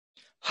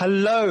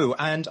Hello,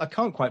 and I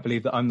can't quite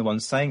believe that I'm the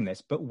one saying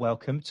this, but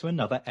welcome to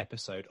another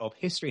episode of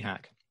History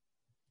Hack.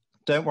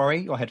 Don't worry,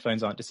 your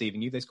headphones aren't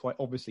deceiving you. This quite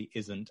obviously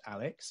isn't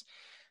Alex.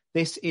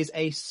 This is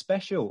a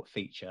special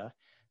feature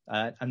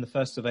and the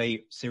first of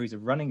a series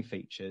of running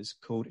features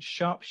called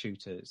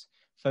Sharpshooters,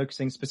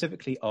 focusing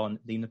specifically on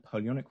the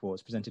Napoleonic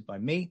Wars, presented by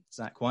me,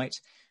 Zack,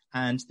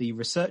 and the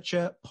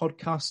researcher,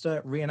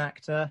 podcaster,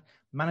 reenactor,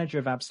 manager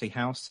of Apsley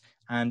House,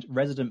 and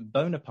resident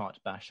Bonaparte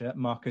basher,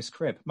 Marcus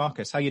Cribb.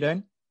 Marcus, how you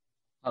doing?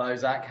 Hello,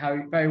 Zack.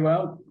 Very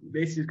well.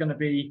 This is going to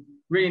be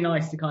really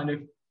nice to kind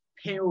of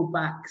peel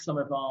back some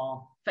of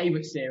our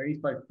favourite series,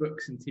 both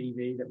books and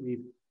TV, that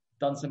we've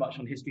done so much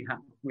on History Hack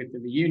with the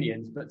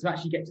reunions, but to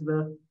actually get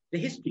to the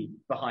history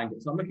behind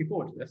it. So I'm looking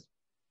forward to this.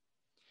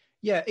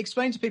 Yeah,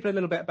 explain to people a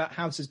little bit about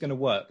how this is going to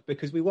work,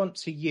 because we want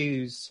to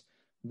use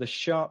the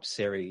Sharpe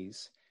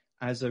series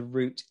as a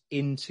route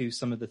into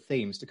some of the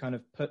themes to kind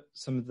of put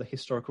some of the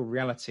historical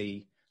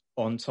reality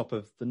on top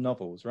of the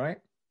novels, right?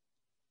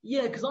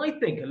 Yeah, because I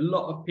think a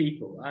lot of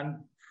people, and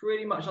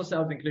pretty much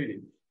ourselves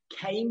included,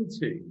 came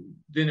to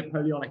the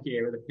Napoleonic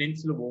era, the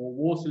Peninsular War,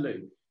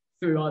 Waterloo,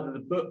 through either the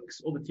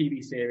books or the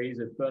TV series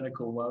of Bernard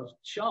Cornwell's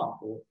Sharpe,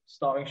 or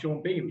starring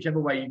Sean Bean, whichever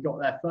way you got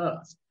there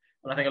first.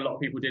 And I think a lot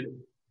of people did it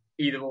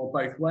either or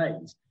both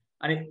ways.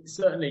 And it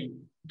certainly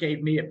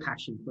gave me a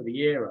passion for the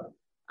era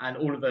and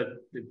all of the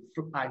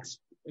flags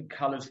and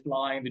colours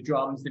flying, the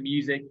drums, the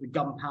music, the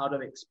gunpowder,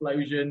 the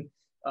explosion,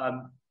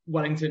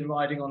 Wellington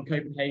riding on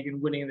Copenhagen,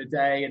 winning the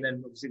day, and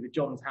then obviously the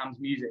John Tams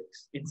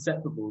music's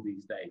inseparable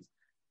these days.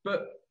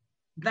 But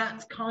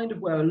that's kind of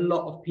where a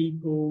lot of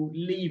people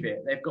leave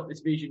it. They've got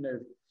this vision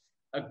of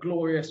a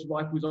glorious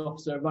rifles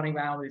officer running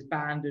around with his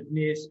band of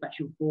near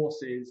special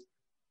forces,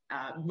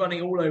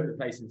 running all over the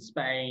place in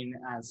Spain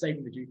and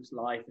saving the Duke's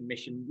life and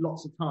mission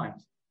lots of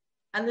times.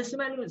 And there's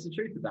some elements of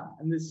truth to that.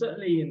 And there's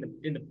certainly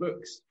in the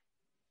books,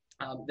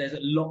 there's a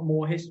lot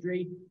more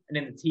history, and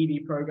in the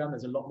TV program,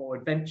 there's a lot more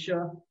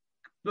adventure.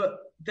 But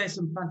there's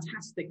some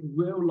fantastic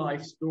real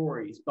life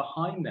stories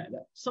behind there,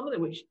 that some of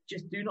them which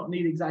just do not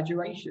need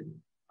exaggeration.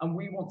 And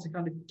we want to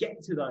kind of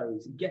get to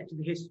those and get to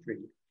the history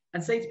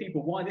and say to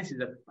people why this is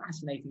a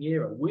fascinating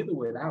era with or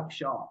without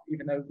Sharpe,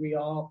 even though we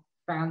are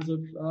fans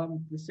of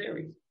the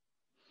series.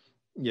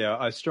 Yeah,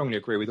 I strongly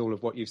agree with all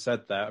of what you've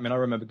said there. I mean, I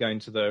remember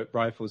going to the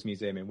Rifles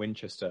Museum in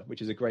Winchester,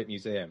 which is a great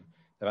museum.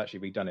 They've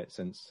actually redone it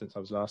since I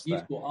was last there.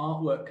 Beautiful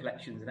artwork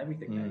collections and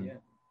everything there, yeah.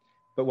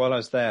 But while I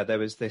was there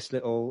was this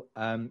little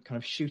kind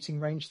of shooting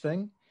range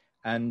thing.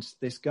 And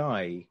this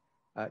guy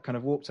kind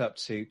of walked up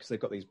to, because they've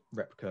got these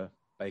replica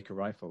Baker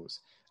rifles.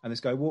 And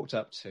this guy walked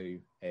up to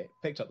it,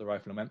 picked up the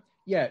rifle and went,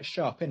 yeah, it's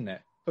Sharpe, isn't it?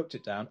 Booked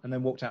it down and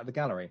then walked out of the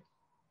gallery.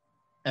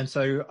 And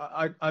so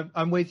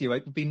I'm with you.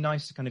 It would be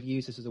nice to kind of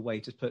use this as a way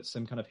to put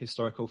some kind of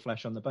historical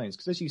flesh on the bones.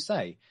 Because as you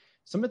say,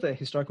 some of the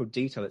historical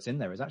detail that's in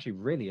there is actually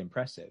really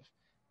impressive.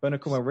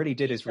 Bernard Cornwell really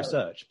did his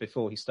research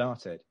before he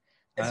started.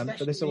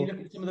 Especially when you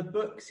look at some of the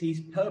books,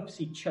 he's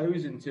purposely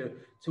chosen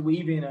to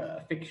weave in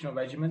a fictional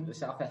regiment, the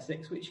South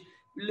Essex, which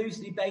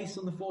loosely based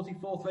on the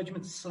 44th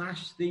Regiment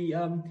 / the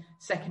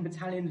 2nd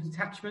Battalion of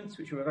Detachments,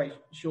 which were very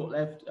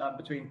short-lived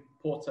between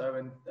Porto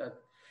and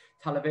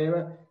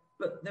Talavera.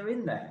 But they're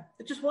in there.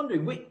 I'm just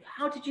wondering,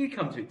 how did you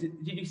come to it?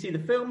 Did you see the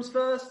films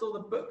first or the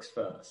books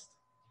first?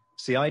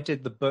 See, I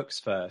did the books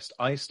first.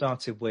 I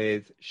started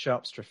with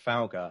Sharpe's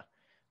Trafalgar.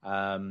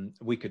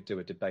 We could do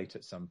a debate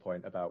at some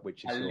point about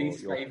which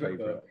is your favourite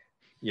book.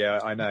 Yeah,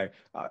 I know.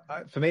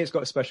 For me, it's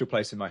got a special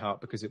place in my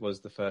heart because it was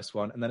the first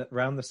one. And then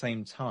around the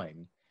same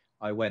time,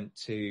 I went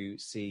to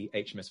see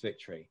HMS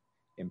Victory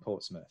in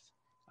Portsmouth,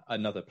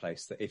 another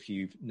place that if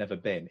you've never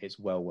been, it's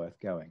well worth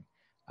going.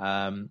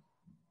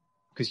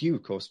 Because you,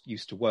 of course,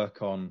 used to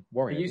work on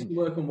Warrior. I used to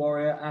work on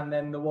Warrior and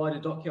then the wider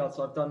dockyard.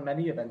 So I've done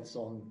many events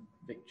on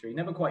Victory.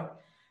 Never quite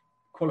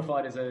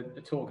qualified as a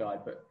tour guide,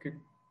 but could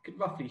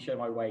roughly show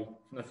my way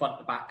from the front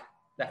to back,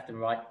 left and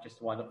right, just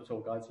to wind up the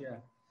tour guides, yeah.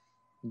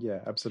 Yeah,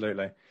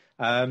 absolutely.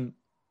 And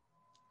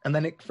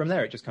then from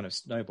there, it just kind of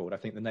snowballed. I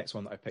think the next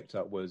one that I picked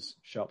up was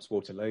Sharpe's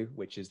Waterloo,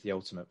 which is the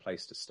ultimate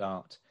place to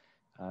start,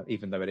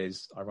 even though it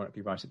is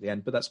ironically right at the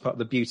end. But that's part of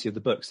the beauty of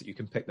the books, that you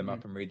can pick them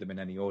up and read them in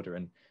any order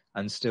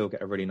and still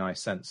get a really nice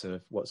sense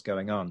of what's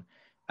going on.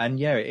 And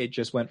yeah, it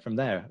just went from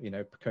there. You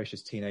know,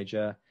 precocious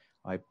teenager.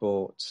 I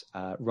bought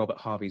Robert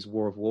Harvey's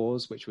War of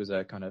Wars, which was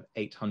a kind of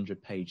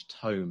 800-page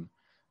tome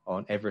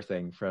on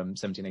everything from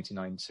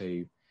 1789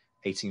 to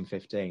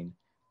 1815,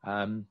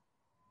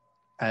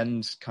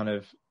 and kind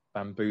of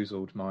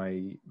bamboozled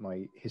my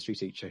history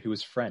teacher, who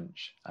was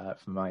French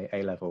for my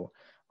A-level,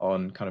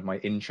 on kind of my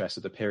interest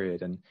of the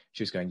period. And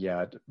she was going, yeah,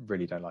 I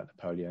really don't like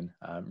Napoleon,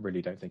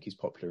 really don't think he's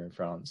popular in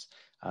France.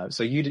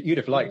 So you'd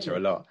have liked her a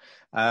lot.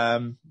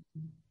 And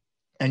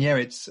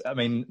yeah,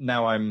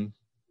 now I'm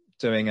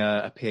doing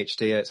a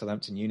PhD at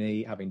Southampton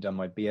Uni, having done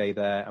my BA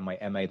there and my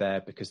MA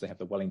there because they have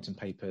the Wellington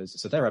papers.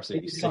 So they're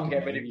absolutely sick of me. They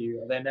can't get rid of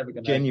you. They're never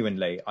going to.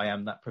 Genuinely, I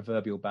am that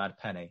proverbial bad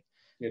penny.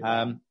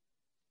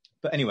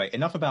 But anyway,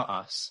 enough about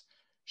us.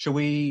 Shall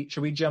we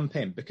jump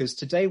in? Because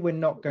today we're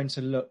not going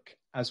to look,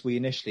 as we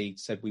initially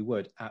said we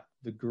would, at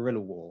the guerrilla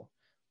war.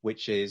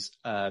 which is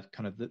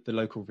kind of the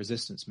local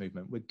resistance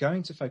movement. We're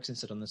going to focus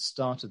instead on the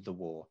start of the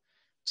war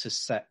to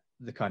set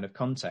the kind of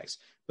context.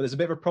 But there's a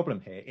bit of a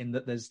problem here in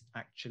that there's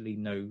actually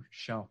no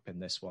Sharpe in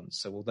this one.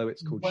 So although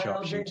it's called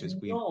Sharpshooters,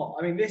 not.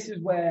 I mean, this is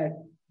where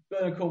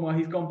Bernard Cornwell,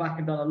 he's gone back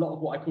and done a lot of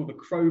what I call the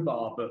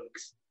crowbar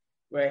books,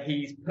 where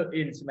he's put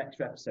in some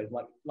extra episodes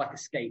like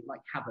Escape,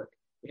 like Havoc,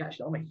 which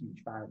actually I'm a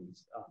huge fan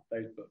of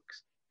those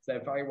books. So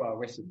they're very well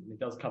written, and it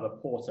does cover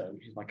Porto,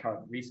 which is my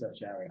current research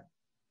area.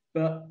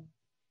 But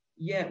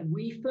yeah,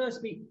 we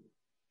first meet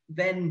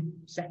then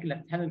Second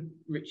Lieutenant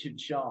Richard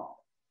Sharpe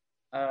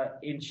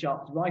in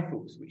Sharpe's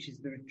Rifles, which is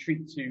the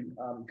retreat to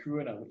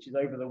Corunna, which is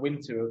over the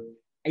winter of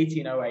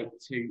 1808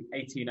 to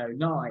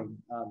 1809,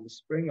 the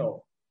spring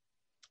of.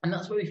 And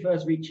that's where we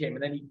first reach him,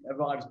 and then he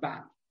arrives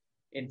back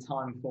in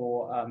time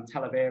for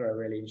Talavera,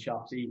 really, in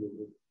Sharpe's Eagle,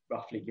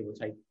 roughly, give or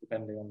take,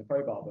 depending on the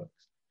crowbar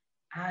books.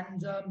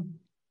 And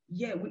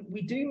yeah,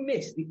 we do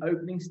miss the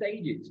opening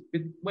stages.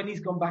 But when he's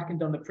gone back and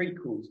done the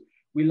prequels,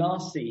 we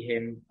last see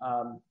him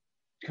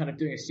kind of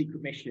doing a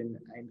secret mission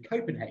in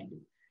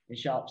Copenhagen in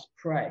Sharpe's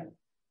Prey.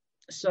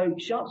 So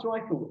Sharpe's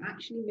Rifle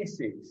actually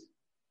misses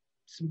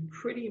some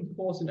pretty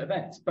important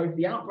events, both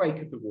the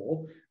outbreak of the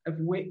war, of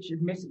which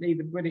admittedly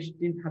the British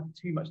didn't have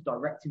too much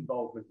direct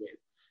involvement with,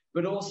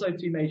 but also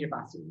two major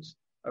battles,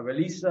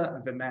 Arelisa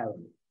and Vimeiro.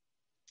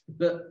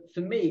 But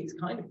for me, it's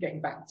kind of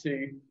getting back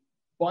to,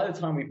 by the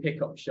time we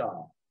pick up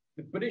Sharpe,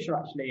 the British are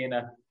actually in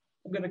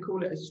I'm going to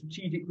call it a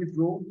strategic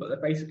withdrawal, but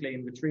they're basically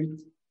in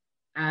retreat.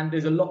 And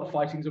there's a lot of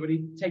fighting's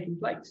already taking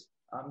place,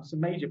 some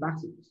major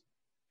battles.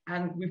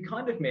 And we've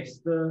kind of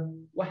missed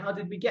how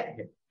did we get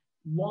here?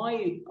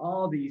 Why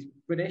are these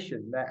British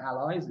and their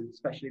allies,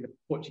 especially the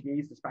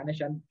Portuguese, the Spanish,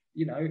 and,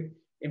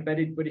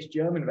 embedded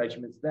British-German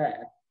regiments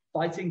there,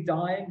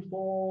 dying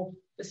for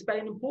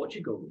Spain and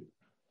Portugal?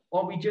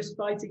 Are we just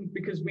fighting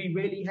because we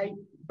really hate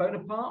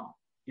Bonaparte?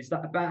 Is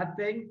that a bad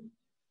thing?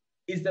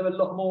 Is there a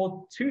lot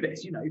more to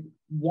this?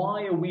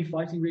 Why are we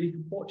fighting really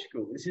for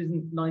Portugal? This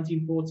isn't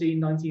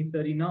 1914,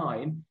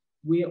 1939.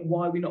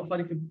 Why are we not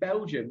fighting for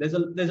Belgium? There's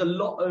a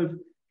lot of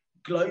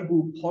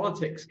global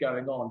politics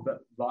going on, but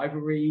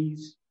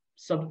rivalries,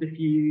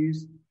 subterfuge,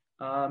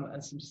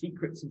 and some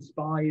secrets and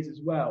spies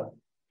as well.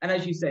 And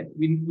as you said,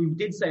 we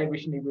did say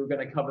originally we were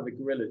going to cover the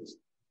guerrillas,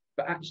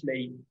 but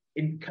actually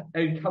in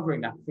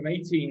covering that from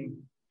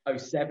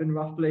 1807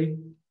 roughly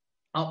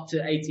up to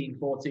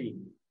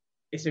 1814,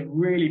 it's a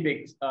really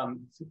big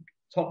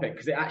topic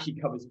because it actually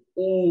covers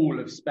all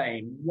of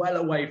Spain, well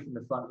away from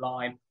the front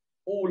line,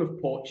 all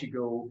of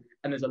Portugal,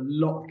 and there's a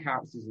lot of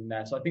characters in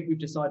there. So I think we've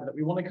decided that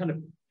we want to kind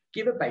of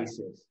give a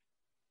basis,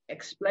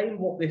 explain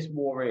what this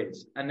war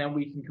is, and then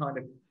we can kind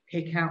of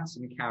pick out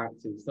some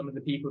characters, some of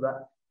the people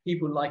that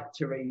people like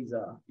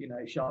Teresa,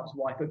 Sharpe's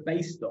wife, are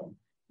based on.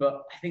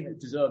 But I think it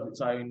deserves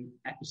its own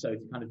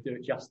episode to kind of do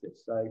it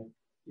justice. So,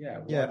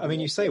 yeah. Yeah, I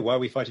mean, you say, why are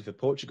we fighting for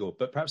Portugal?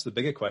 But perhaps the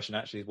bigger question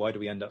actually is, why do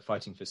we end up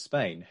fighting for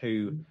Spain,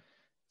 who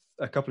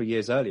a couple of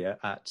years earlier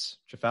at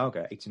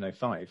Trafalgar,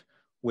 1805,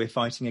 we're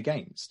fighting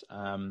against?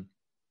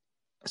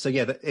 So,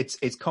 yeah,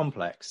 it's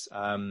complex.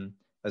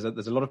 There's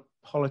a lot of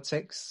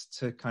politics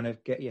to kind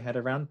of get your head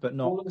around, but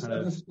not all of a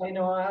sudden Spain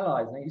are our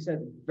allies. Like you said,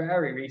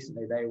 very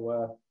recently they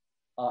were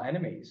our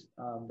enemies.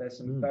 There's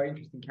some very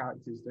interesting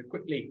characters that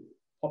quickly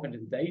pop into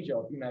the day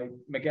job.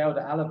 Miguel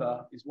de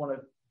Alava is one of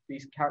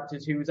these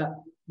characters who was at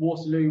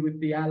Waterloo with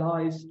the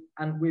Allies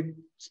and with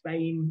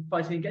Spain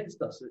fighting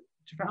against us at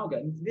Trafalgar.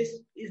 And this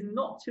is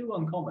not too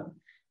uncommon.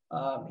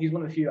 He's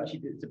one of the few who actually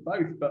did it to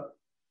both, but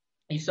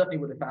he certainly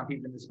would have found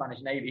people in the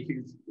Spanish Navy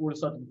who's all of a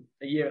sudden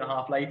a year and a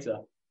half later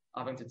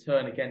having to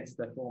turn against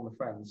their former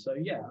friends. So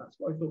yeah, that's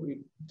why I thought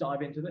we'd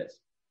dive into this.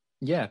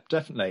 Yeah,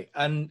 definitely.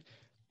 And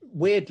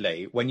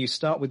weirdly, when you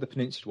start with the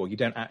Peninsular War, you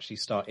don't actually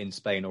start in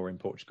Spain or in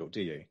Portugal, do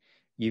you?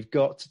 You've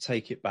got to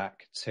take it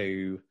back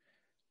to,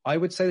 I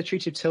would say, the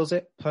Treaty of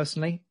Tilsit,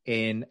 personally,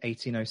 in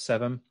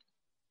 1807,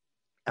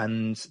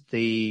 and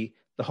the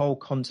whole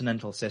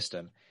continental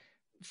system.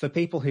 For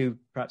people who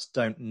perhaps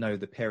don't know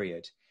the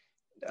period,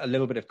 a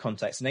little bit of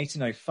context. In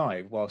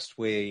 1805, whilst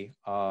we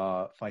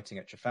are fighting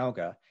at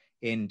Trafalgar,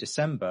 in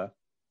December,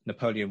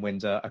 Napoleon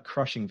wins a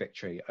crushing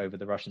victory over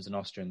the Russians and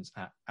Austrians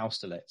at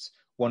Austerlitz,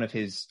 one of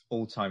his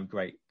all-time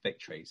great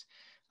victories.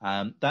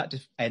 That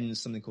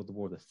ends something called the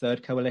War of the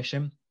Third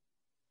Coalition.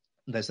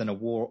 There's then a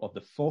War of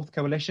the Fourth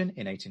Coalition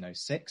in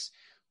 1806,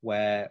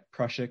 where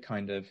Prussia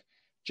kind of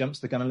jumps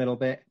the gun a little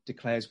bit,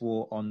 declares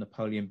war on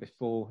Napoleon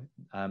before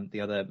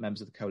the other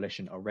members of the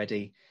coalition are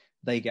ready.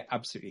 They get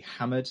absolutely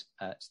hammered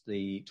at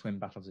the twin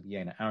battles of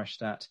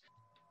Jena-Auerstadt.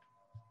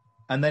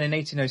 And then in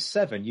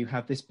 1807, you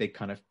have this big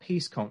kind of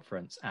peace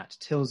conference at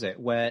Tilsit,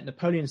 where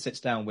Napoleon sits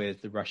down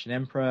with the Russian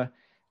Emperor,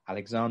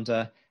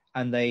 Alexander,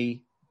 and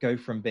they go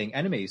from being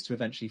enemies to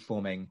eventually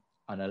forming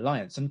an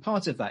alliance. And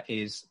part of that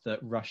is that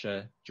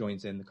Russia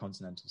joins in the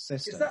continental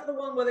system. Is that the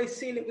one where they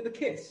seal it with a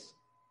kiss?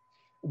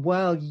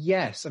 Well,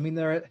 yes. I mean,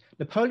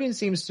 Napoleon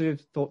seems to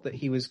have thought that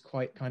he was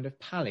quite kind of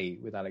pally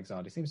with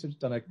Alexander. He seems to have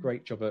done a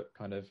great job at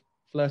kind of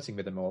flirting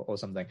with him or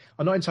something.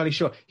 I'm not entirely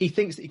sure. He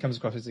thinks that he comes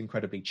across as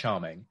incredibly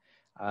charming.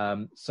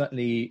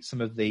 Certainly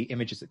some of the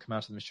images that come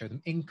out of them show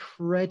them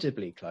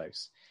incredibly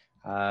close.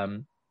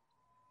 So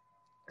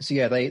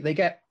yeah, they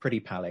get pretty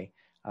pally.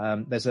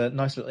 There's a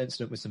nice little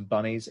incident with some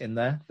bunnies in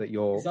there that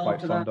you're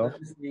quite fond of.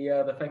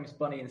 The famous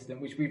bunny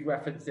incident, which we've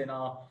referenced in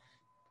our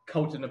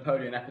Cult of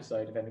Napoleon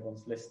episode, if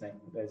anyone's listening.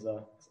 There's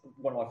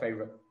one of my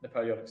favourite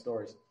Napoleonic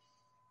stories.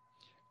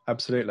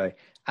 Absolutely.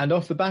 And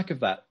off the back of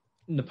that,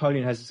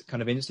 Napoleon has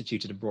kind of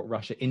instituted and brought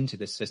Russia into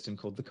this system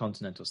called the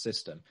Continental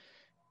System.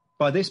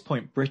 By this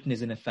point, Britain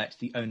is in effect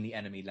the only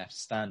enemy left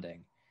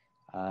standing.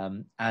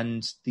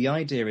 And the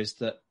idea is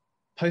that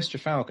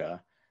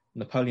post-Trafalgar,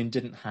 Napoleon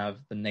didn't have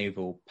the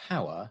naval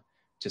power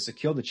to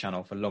secure the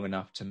Channel for long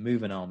enough to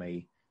move an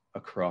army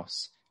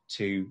across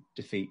to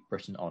defeat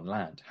Britain on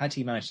land. Had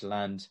he managed to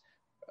land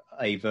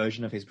a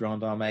version of his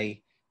Grande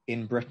Armée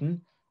in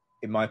Britain,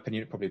 in my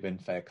opinion, it probably been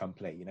fait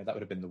accompli. That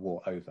would have been the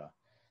war over.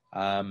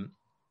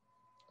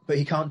 But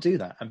he can't do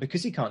that. And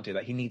because he can't do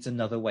that, he needs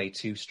another way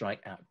to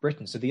strike at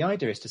Britain. So the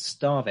idea is to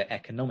starve it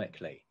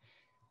economically,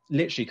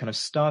 literally kind of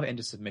starve it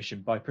into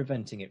submission by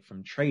preventing it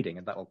from trading.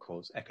 And that will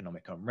cause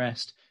economic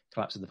unrest,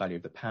 collapse of the value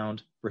of the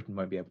pound. Britain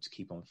won't be able to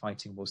keep on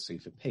fighting. We'll sue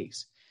for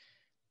peace.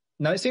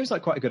 Now, it seems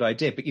like quite a good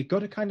idea, but you've got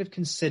to kind of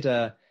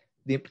consider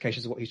the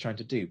implications of what he's trying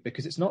to do,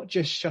 because it's not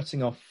just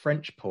shutting off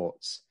French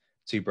ports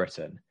to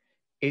Britain.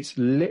 It's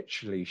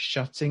literally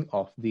shutting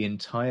off the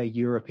entire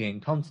European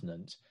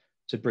continent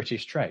to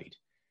British trade.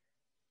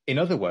 In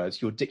other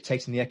words, you're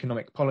dictating the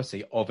economic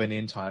policy of an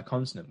entire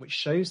continent, which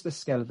shows the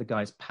scale of the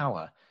guy's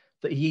power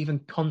that he even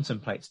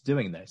contemplates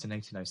doing this in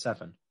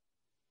 1807.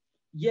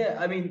 Yeah,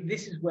 I mean,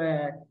 this is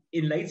where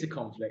in later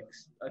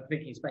conflicts, I'm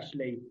thinking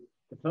especially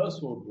the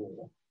First World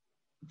War,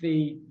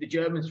 the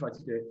Germans tried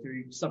to do it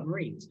through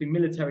submarines, through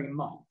military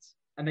might,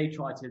 and they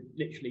tried to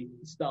literally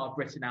starve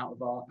Britain out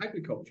of our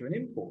agriculture and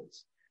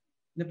imports.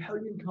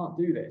 Napoleon can't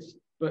do this,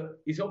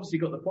 but he's obviously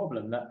got the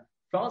problem that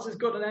France has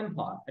got an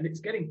empire and it's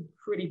getting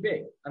pretty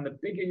big. And the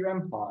bigger your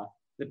empire,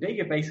 the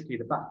bigger basically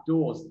the back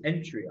doors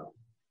entry are.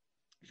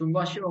 From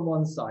Russia on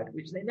one side,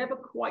 which they never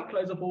quite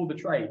close up all the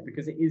trade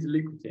because it is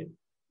lucrative,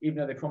 even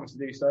though they promised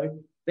to do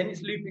so. Then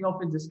it's looping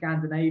off into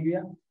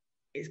Scandinavia.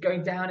 It's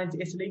going down into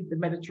Italy, the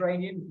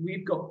Mediterranean.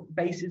 We've got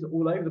bases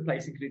all over the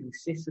place, including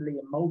Sicily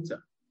and Malta.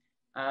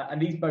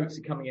 And these boats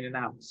are coming in and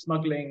out.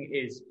 Smuggling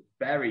is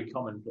very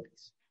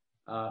commonplace,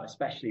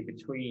 especially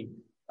between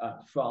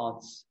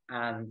France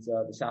and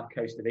the south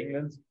coast of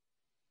England.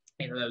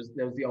 There was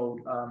the old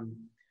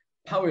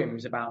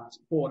poems about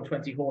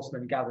 420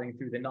 horsemen gathering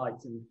through the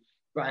night and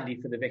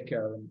brandy for the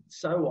vicar and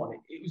so on.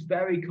 It was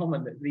very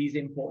common that these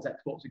imports,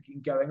 exports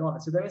were going on.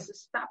 And so there was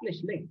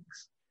established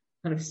links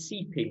kind of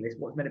seeping this,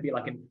 what's meant to be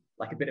like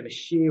a bit of a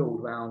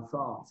shield around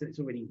France, and it's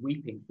already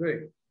weeping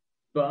through.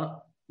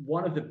 But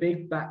one of the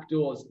big back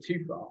doors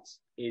to France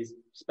is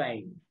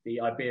Spain,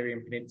 the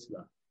Iberian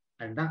Peninsula.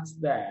 And that's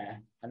there,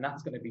 and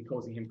that's going to be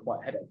causing him quite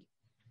a headache.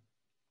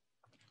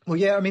 Well,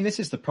 yeah, I mean, this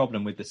is the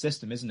problem with the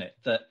system, isn't it?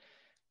 That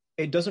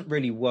it doesn't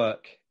really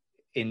work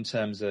in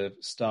terms of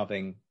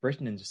starving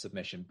Britain into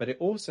submission, but it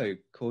also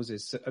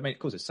causes, it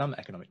causes some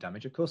economic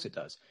damage, of course it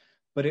does,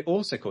 but it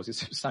also causes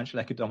substantial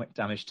economic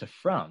damage to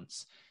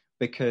France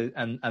because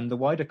and the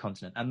wider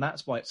continent. And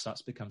that's why it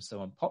starts to become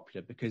so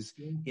unpopular, because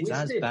it's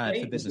as bad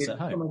for business at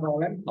home. Of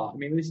our empire. I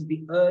mean, this is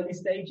the early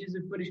stages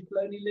of British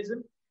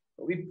colonialism.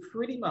 But we've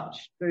pretty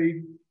much,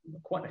 through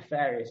quite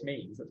nefarious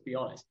means, let's be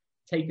honest,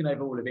 taken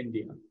over all of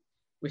India.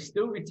 We're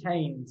still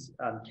retained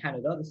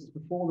Canada. This is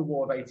before the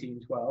War of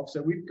 1812.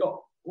 So we've got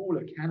all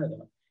of Canada.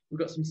 We've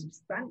got some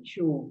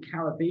substantial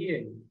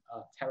Caribbean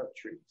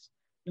territories,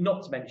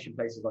 not to mention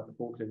places like the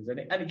Falklands. And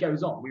it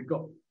goes on. We've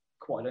got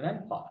quite an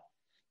empire.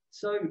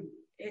 So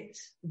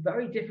it's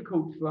very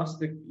difficult for us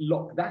to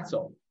lock that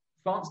on.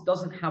 France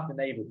doesn't have the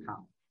naval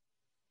power.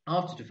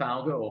 After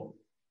Trafalgar, or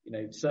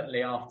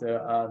certainly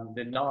after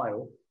the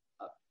Nile,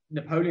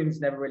 Napoleon's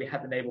never really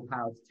had the naval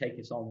power to take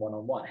us on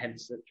one-on-one.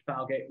 Hence, at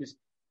Trafalgar, it was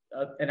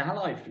an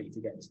allied fleet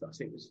against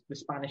us. It was the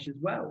Spanish as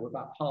well,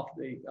 about half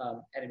the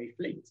enemy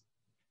fleet.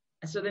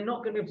 And so they're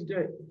not going to be able to do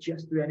it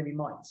just through enemy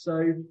might.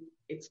 So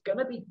it's going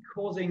to be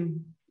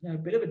causing a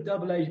bit of a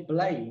double-edged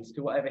blade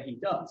to whatever he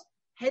does.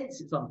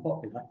 Hence, it's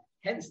unpopular.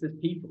 Hence, there's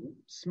people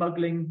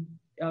smuggling,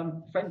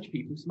 French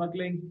people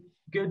smuggling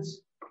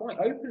goods quite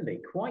openly,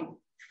 quite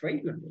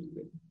fragrantly.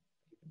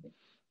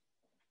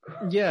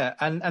 Yeah,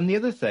 and the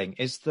other thing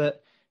is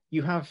that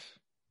you have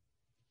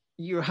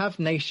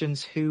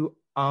nations who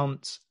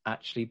aren't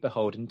actually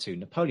beholden to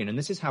Napoleon. And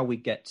this is how we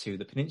get to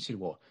the Peninsular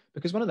War,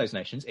 because one of those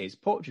nations is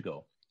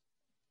Portugal.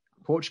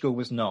 Portugal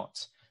was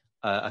not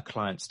a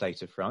client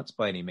state of France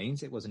by any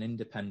means. It was an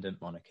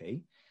independent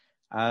monarchy,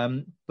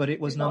 but it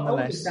was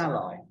nonetheless our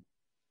oldest ally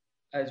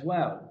as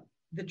well.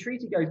 The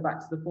treaty goes back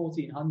to the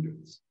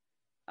 1400s,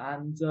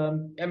 and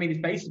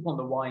it's based upon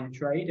the wine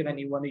trade. If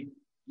anyone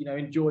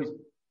enjoys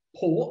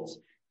port,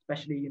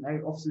 especially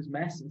officers'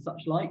 mess and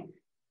such like,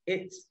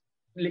 it's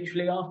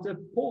literally after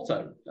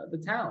Porto, the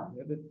town,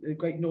 the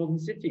great northern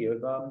city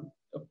of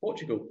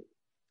Portugal.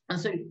 And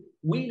so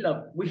we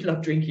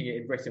love drinking it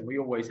in Britain. We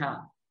always have,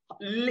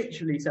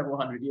 literally several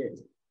hundred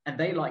years. and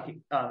they like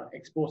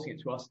exporting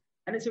it to us.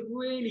 And it's a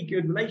really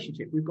good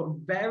relationship. We've got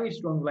very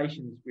strong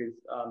relations with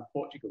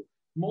Portugal,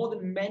 more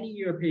than many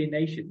European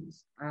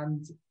nations.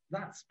 And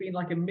that's been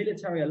like a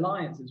military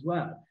alliance as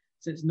well,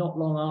 since not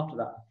long after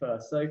that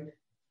first. So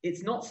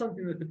it's not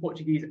something that the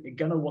Portuguese are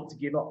going to want to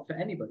give up for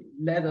anybody,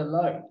 let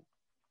alone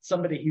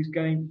somebody who's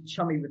going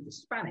chummy with the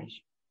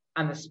Spanish.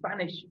 And the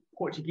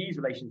Spanish-Portuguese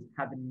relations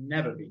have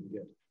never been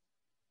good.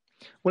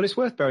 Well, it's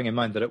worth bearing in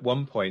mind that at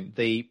one point,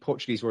 the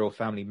Portuguese royal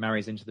family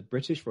marries into the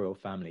British royal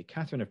family.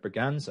 Catherine of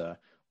Braganza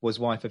was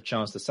wife of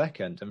Charles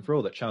II, and for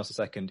all that Charles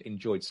II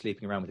enjoyed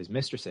sleeping around with his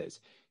mistresses,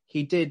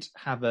 he did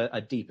have a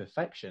deep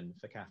affection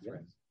for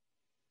Catherine.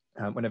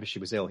 Yes. Whenever she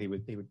was ill, he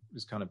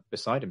was kind of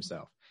beside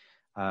himself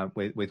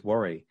with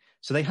worry.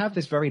 So they have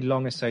this very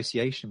long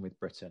association with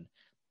Britain.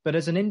 But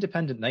as an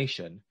independent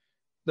nation,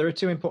 there are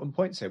two important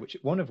points here,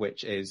 one of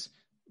which is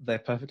they're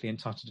perfectly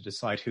entitled to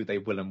decide who they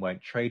will and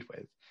won't trade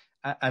with.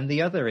 And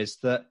the other is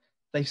that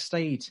they've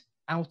stayed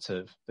out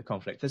of the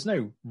conflict. There's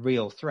no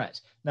real threat.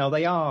 Now,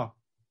 they are,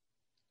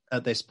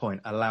 at this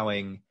point,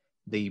 allowing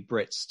the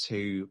Brits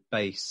to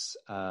base,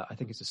 I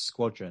think it's a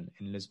squadron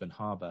in Lisbon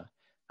Harbour,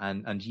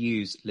 and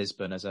use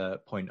Lisbon as a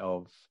point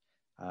of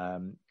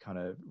kind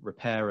of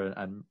repair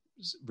and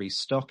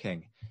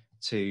restocking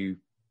to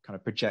kind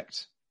of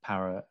project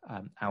power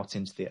out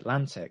into the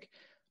Atlantic.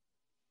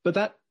 But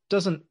that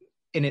doesn't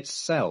in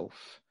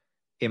itself,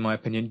 in my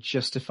opinion,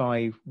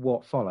 justify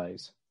what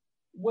follows.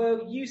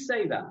 Well, you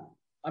say that.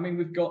 I mean,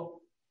 we've got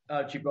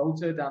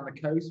Gibraltar down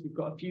the coast. We've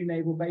got a few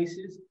naval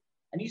bases.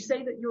 And you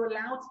say that you're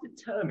allowed to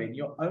determine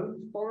your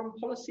own foreign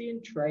policy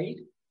and trade.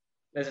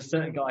 There's a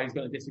certain guy who's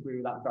going to disagree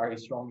with that very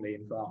strongly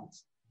in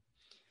France.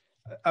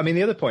 I mean,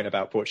 the other point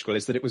about Portugal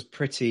is that it was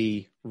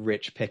pretty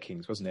rich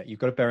pickings, wasn't it? You've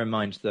got to bear in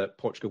mind that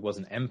Portugal was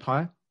an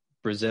empire.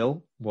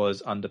 Brazil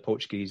was under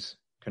Portuguese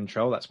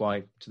control. That's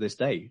why, to this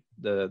day,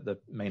 the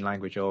main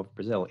language of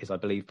Brazil is, I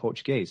believe,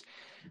 Portuguese.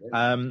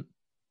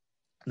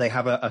 They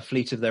have a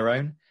fleet of their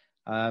own.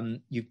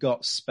 You've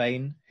got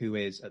Spain, who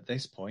is, at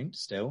this point,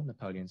 still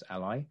Napoleon's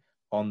ally,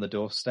 on the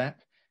doorstep.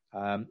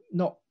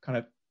 Not kind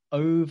of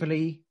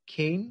overly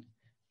keen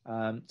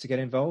to get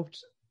involved,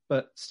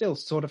 but still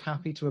sort of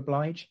happy to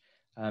oblige.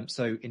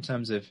 So in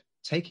terms of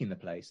taking the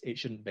place, it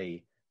shouldn't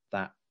be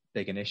that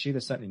big an issue.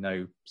 There's certainly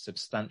no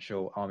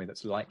substantial army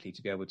that's likely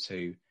to be able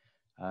to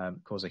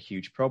cause a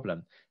huge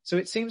problem. So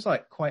it seems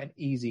like quite an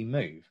easy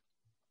move.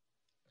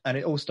 And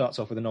it all starts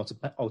off with an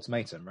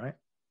ultimatum, right?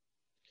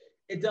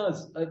 It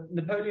does.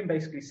 Napoleon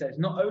basically says,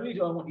 not only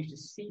do I want you to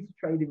cease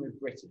trading with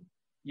Britain,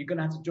 you're going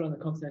to have to join the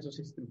continental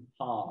system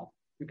hard.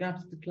 You're going to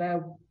have to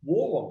declare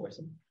war on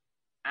Britain.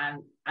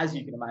 And as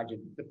you can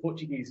imagine, the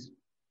Portuguese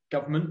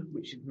government,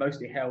 which is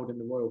mostly held in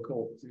the royal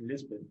courts in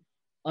Lisbon,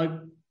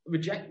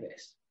 reject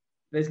this.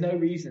 There's no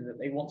reason that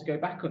they want to go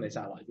back on this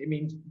ally. It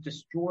means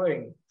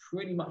destroying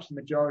pretty much the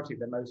majority of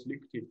their most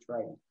lucrative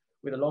trade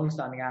with a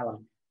long-standing ally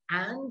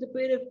and a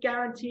bit of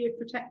guarantee of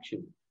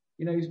protection.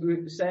 You know, we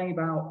were saying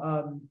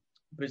about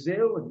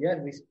Brazil, and yeah,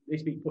 they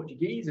speak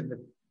Portuguese, and the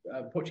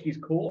Portuguese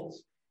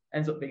courts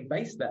ends up being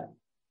based there.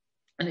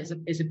 And it's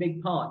a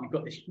big part. You've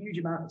got this huge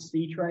amount of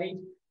sea trade,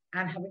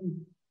 and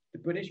having the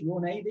British Royal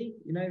Navy,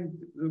 you know,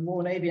 the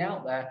Royal Navy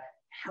out there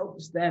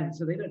helps them,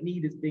 so they don't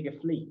need as big a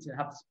fleet to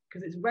have,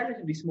 because it's a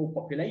relatively small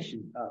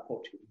population,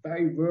 Portugal,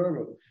 very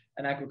rural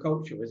and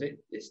agricultural, as it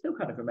still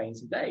kind of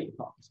remains today,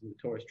 apart from some of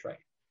the tourist trade.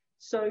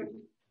 So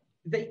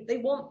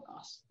they want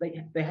us,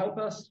 they help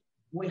us,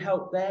 we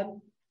help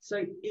them.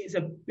 So it's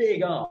a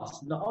big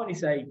ask, not only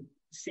say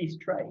cease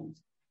trade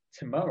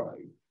tomorrow,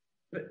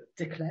 but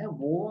declare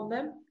war on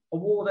them, a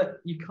war that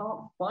you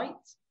can't fight,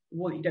 a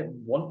war that you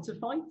don't want to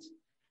fight.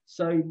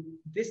 So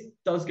this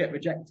does get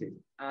rejected.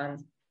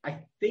 And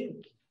I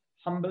think,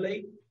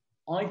 humbly,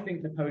 I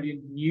think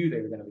Napoleon knew they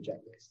were going to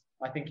reject this.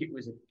 I think it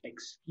was an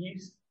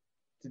excuse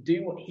to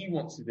do what he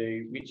wants to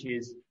do, which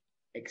is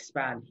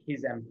expand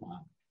his empire.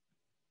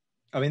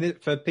 I mean,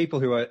 for people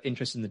who are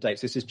interested in the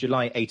dates, this is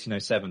July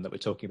 1807 that we're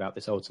talking about.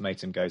 This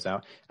ultimatum goes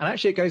out. And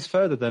actually, it goes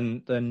further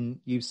than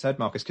you said,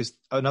 Marcus, because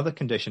another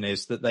condition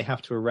is that they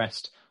have to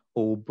arrest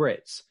all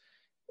Brits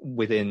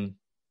within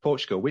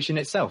Portugal, which in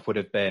itself would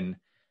have been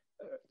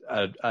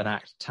an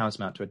act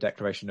tantamount to a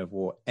declaration of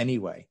war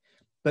anyway.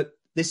 But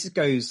this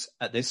goes,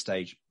 at this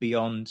stage,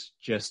 beyond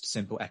just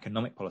simple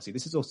economic policy.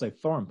 This is also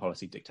foreign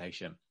policy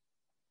dictation.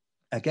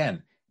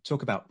 Again,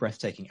 talk about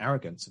breathtaking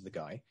arrogance of the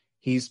guy.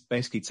 He's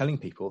basically telling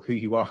people who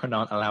you are and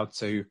aren't allowed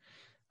to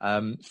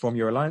form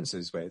your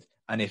alliances with.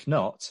 And if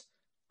not,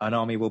 an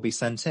army will be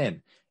sent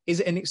in.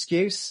 Is it an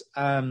excuse?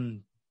 I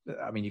mean,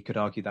 you could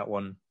argue that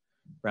one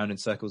round in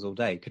circles all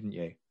day, couldn't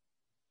you?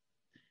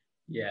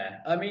 Yeah,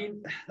 I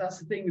mean, that's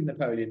the thing with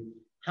Napoleon.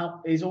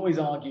 He's always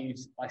argued,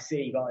 I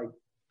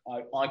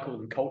call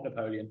them Colt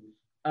Napoleon,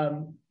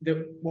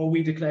 that, well,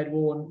 we declared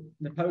war on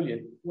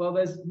Napoleon. Well,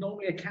 there's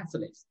normally a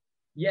catalyst.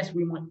 Yes,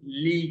 we might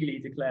legally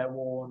declare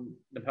war on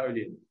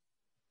Napoleon,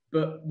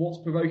 but what's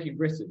provoking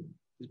Britain?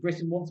 Does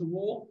Britain want a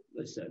war?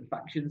 There's certain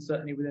factions,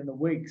 certainly within the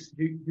Whigs,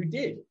 who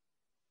did.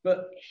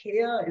 But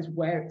here is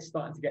where it's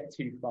starting to get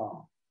too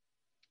far.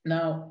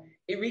 Now,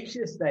 it reached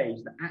a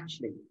stage that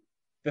actually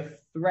the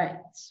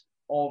threat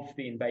of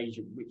the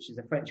invasion, which is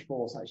a French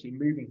force actually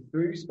moving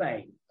through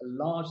Spain, a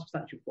large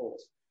substantial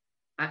force,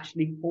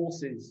 actually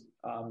forces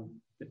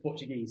the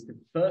Portuguese to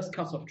first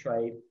cut off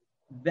trade,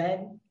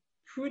 then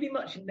pretty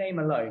much in name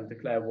alone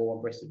declare war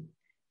on Britain.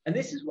 And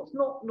this is what's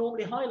not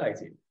normally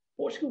highlighted.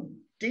 Portugal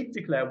did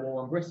declare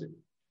war on Britain,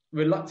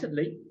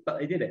 reluctantly, but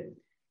they did it.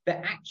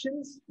 Their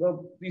actions,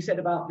 well, you said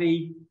about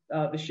the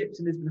ships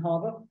in Lisbon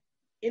Harbour,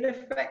 in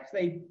effect,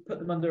 they put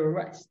them under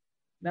arrest.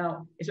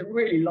 Now, it's a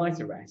really light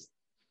arrest.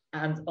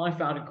 And I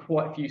found in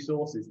quite a few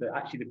sources that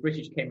actually the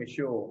British came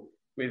ashore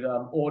with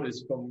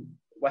orders from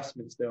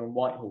Westminster and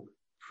Whitehall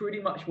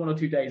pretty much 1 or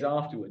 2 days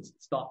afterwards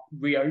to start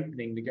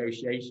reopening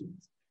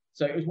negotiations.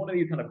 So it was one of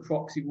these kind of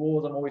proxy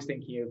wars. I'm always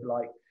thinking of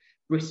like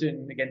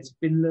Britain against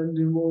Finland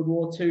in World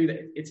War II.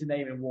 That it's a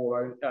name in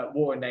war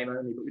in name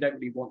only, but we don't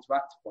really want to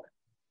act upon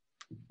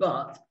it.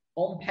 But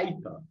on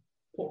paper,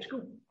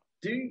 Portugal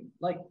do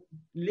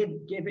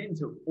give in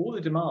to all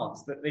the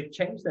demands that they've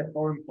changed their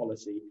foreign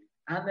policy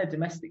and their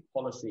domestic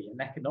policy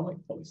and economic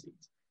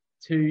policies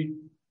to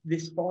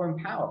this foreign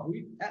power.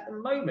 At the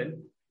moment,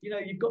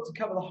 you've got to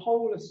cover the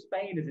whole of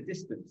Spain as a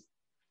distance.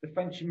 The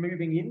French are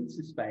moving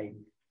into Spain,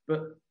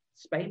 but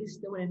Spain is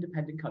still an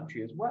independent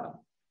country as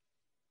well.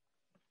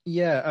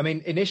 Yeah, I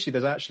mean, initially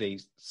there's actually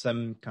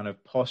some kind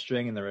of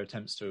posturing and there are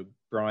attempts to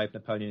bribe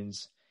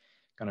Napoleon's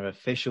kind of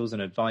officials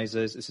and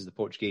advisors. This is the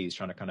Portuguese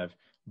trying to kind of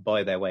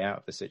buy their way out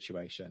of the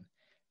situation.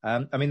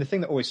 I mean, the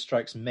thing that always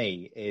strikes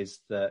me is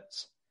that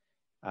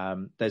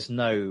there's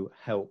no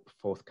help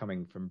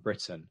forthcoming from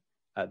Britain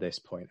at this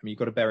point. I mean, you've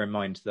got to bear in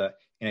mind that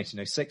in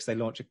 1806, they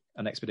launch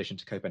an expedition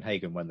to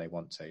Copenhagen when they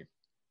want to.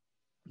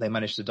 They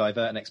managed to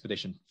divert an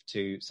expedition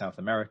to South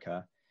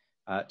America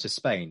to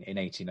Spain in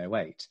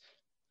 1808.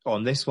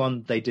 On this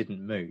one, they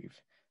didn't move.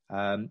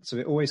 So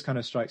it always kind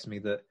of strikes me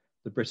that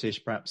the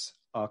British perhaps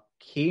are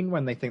keen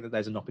when they think that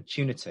there's an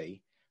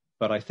opportunity,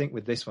 but I think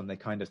with this one, they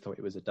kind of thought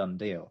it was a done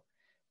deal.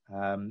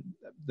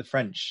 The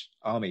French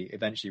army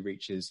eventually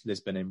reaches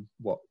Lisbon in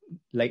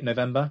late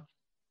November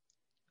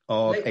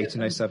of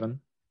 1807.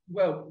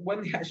 Well,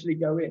 when they actually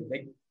go in,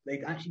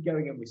 they're actually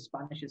going in with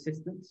Spanish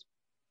assistance.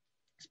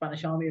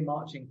 Spanish army are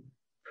marching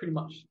pretty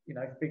much,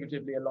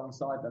 figuratively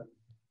alongside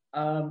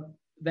them.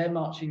 They're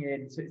marching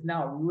in, so it's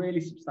now a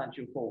really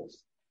substantial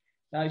force.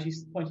 Now, as you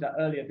pointed out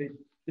earlier,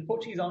 the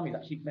Portuguese army is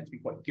actually meant to be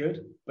quite good,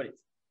 but it's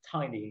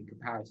tiny in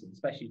comparison,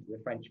 especially to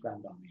the French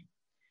Grand Army.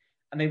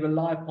 And they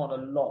rely upon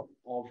a lot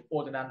of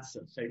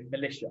ordnanza, so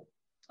militia,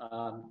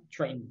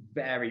 trained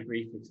very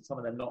briefly. So some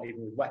of them not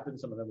even with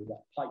weapons, some of them with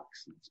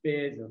pikes and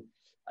spears,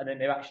 and then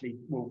they actually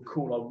will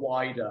call a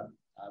wider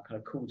kind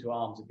of call to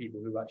arms of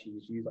people who actually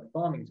use like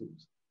farming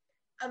tools.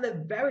 And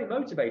they're very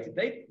motivated.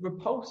 They've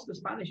repulsed the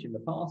Spanish in the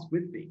past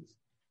with these.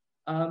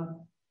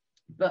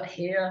 But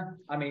here,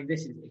 I mean,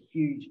 this is a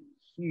huge,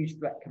 huge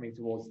threat coming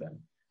towards them.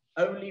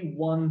 Only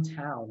one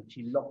town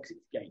actually locks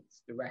its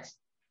gates. The rest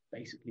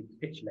basically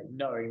capitulate,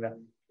 knowing that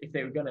if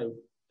they were going to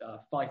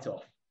fight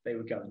off, they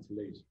were going to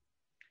lose.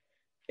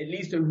 It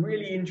leads to a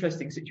really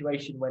interesting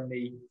situation when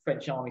the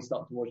French army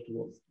start to march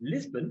towards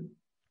Lisbon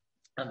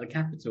and the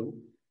capital,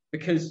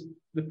 because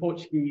the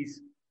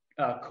Portuguese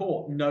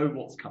court know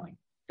what's coming.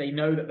 They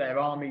know that their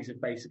armies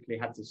have basically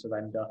had to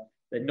surrender.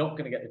 They're not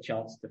going to get the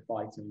chance to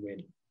fight and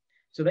win.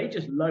 So they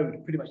just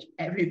load pretty much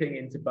everything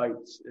into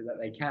boats that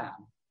they can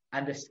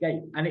and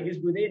escape. And it is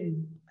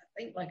within,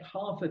 I think, like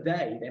half a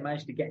day, they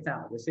managed to get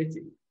out of the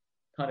city,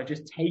 kind of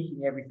just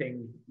taking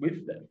everything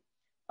with them.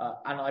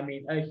 And I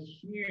mean, a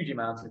huge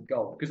amount of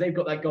gold, because they've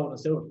got that gold and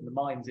silver from the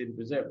mines in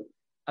Brazil.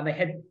 And they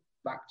head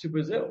back to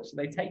Brazil. So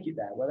they take it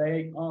there, where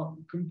they are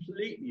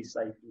completely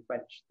safe from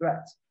French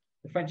threats.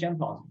 The French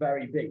Empire is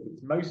very big.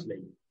 It's mostly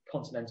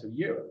continental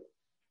Europe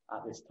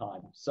at this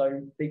time.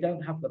 So they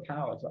don't have the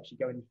power to actually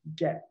go and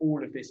get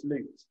all of this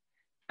loot.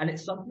 And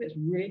it's something that's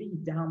really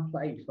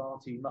downplayed far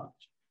too much.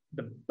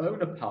 The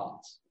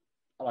Bonapartes,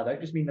 and I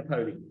don't just mean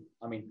Napoleon,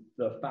 I mean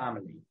the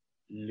family,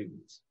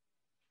 loot.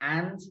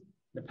 And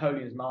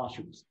Napoleon's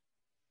marshals.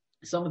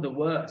 Some of the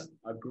worst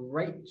are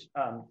great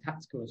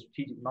tactical and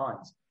strategic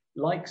minds,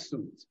 like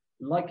Soult,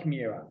 like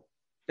Murat.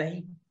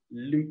 They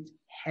loot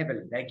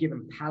heavily. They're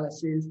given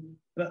palaces,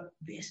 but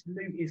this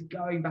loot is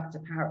going back to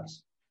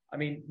Paris. I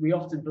mean, we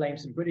often blame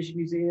some British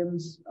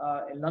museums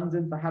in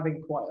London for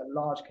having quite a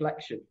large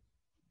collection.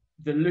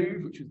 The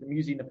Louvre, which was the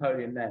Museum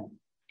Napoleon then,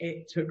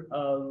 it took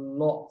a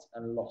lot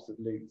of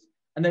loot.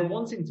 And they're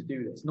wanting to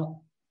do this, not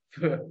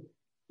for,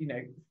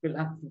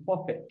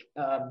 philanthropic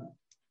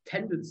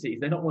tendencies.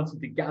 They're not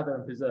wanting to gather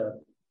and preserve.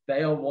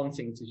 They are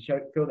wanting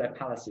to fill their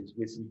palaces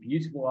with some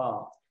beautiful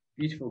art,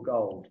 beautiful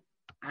gold.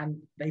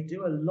 And they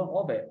do a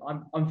lot of it.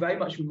 I'm very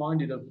much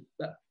reminded of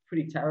that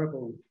pretty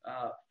terrible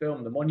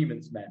film, The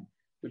Monuments Men,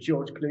 with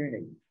George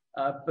Clooney.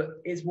 But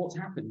it's what's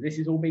happened. This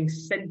is all being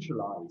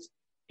centralized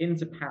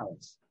into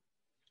Paris.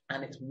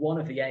 And it's one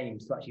of the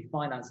aims to actually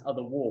finance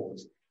other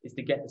wars is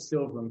to get the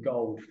silver and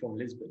gold from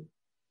Lisbon.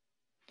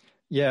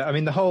 Yeah, I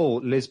mean, the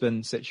whole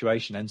Lisbon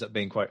situation ends up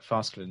being quite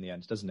farcical in the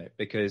end, doesn't it?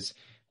 Because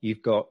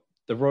you've got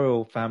the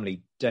royal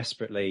family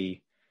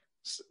desperately,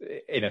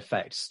 in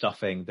effect,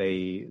 stuffing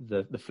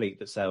the fleet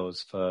that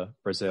sails for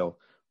Brazil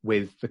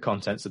with the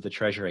contents of the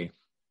treasury.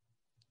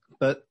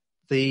 But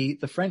the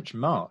French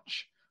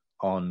march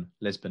on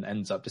Lisbon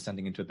ends up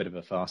descending into a bit of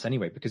a farce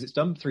anyway, because it's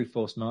done through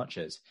forced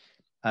marches,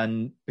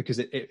 and because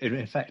it in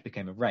effect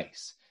became a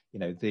race.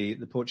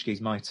 The Portuguese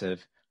might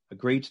have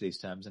agreed to these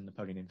terms and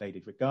Napoleon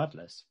invaded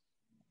regardless,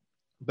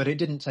 but it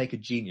didn't take a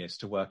genius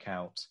to work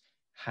out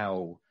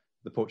how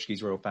the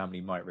Portuguese royal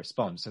family might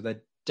respond. So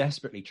they're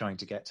desperately trying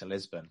to get to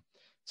Lisbon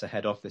to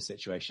head off this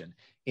situation.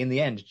 In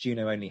the end,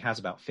 Juno only has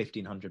about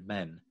 1,500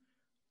 men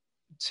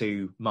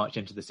to march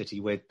into the city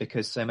with,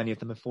 because so many of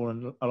them have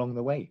fallen along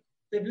the way.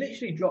 They've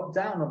literally dropped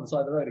down on the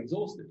side of the road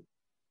exhausted.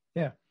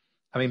 Yeah.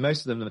 I mean,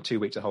 most of them are too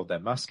weak to hold their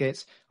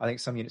muskets. I think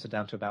some units are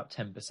down to about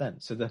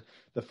 10%. So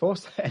the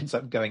force that ends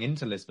up going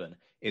into Lisbon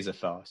is a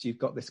farce. You've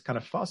got this kind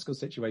of farcical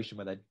situation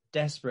where they're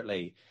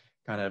desperately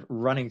kind of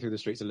running through the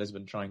streets of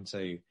Lisbon trying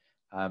to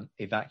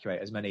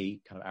evacuate as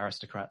many kind of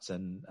aristocrats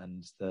and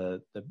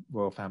the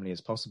royal family as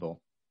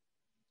possible.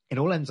 It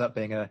all ends up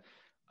being a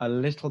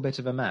little bit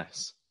of a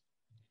mess.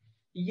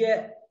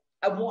 Yeah,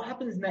 and what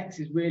happens next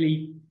is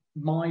really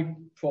my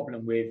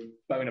problem with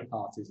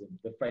Bonapartism,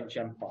 the French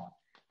Empire.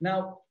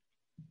 Now,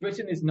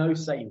 Britain is no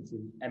saint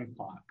in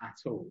empire at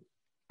all.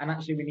 And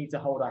actually, we need to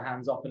hold our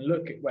hands up and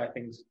look at where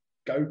things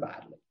go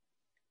badly.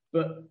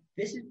 But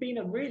this has been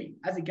a really,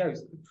 as it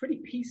goes, a pretty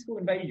peaceful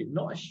invasion.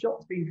 Not a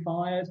shot's been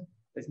fired.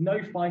 There's no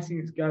fighting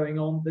that's going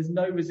on. There's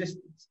no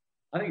resistance.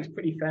 I think it's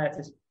pretty fair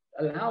to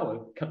allow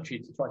a country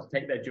to try to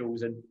take their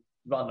jewels and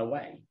run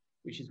away,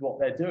 which is what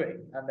they're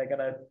doing. And they're going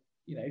to,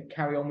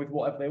 carry on with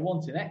whatever they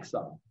want in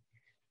exile.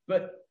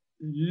 But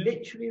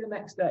literally the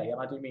next day, and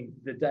I do mean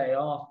the day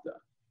after,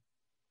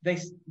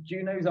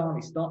 Juno's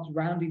army starts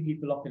rounding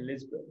people up in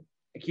Lisbon,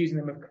 accusing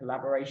them of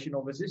collaboration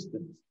or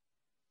resistance,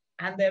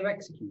 and they're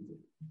executed.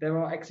 There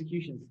are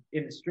executions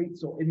in the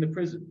streets or in the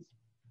prisons.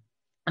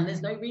 And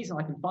there's no reason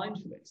I can find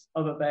for this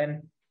other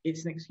than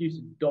it's an excuse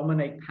to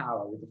dominate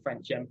power with the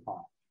French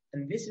Empire.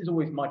 And this is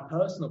always my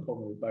personal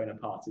problem with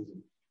Bonapartism.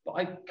 But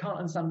I can't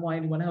understand why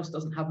anyone else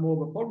doesn't have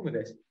more of a problem with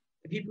this.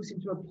 People seem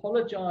to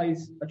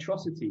apologize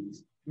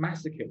atrocities,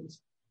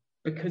 massacres,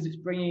 because it's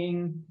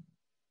bringing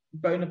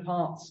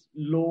Bonaparte's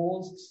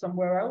laws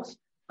somewhere else.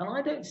 And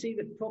I don't see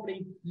that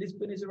probably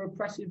Lisbon is a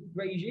repressive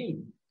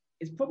regime.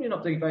 It's probably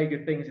not doing very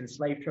good things in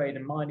slave trade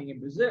and mining in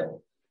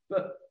Brazil.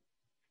 But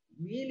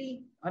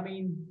really, I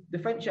mean, the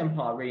French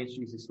Empire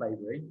reintroduces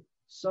slavery.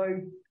 So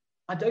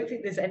I don't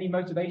think there's any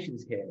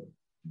motivations here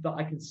that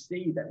I can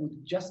see that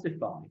would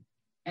justify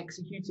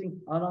executing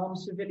unarmed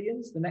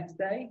civilians the next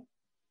day.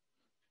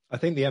 I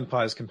think the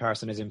empire's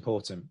comparison is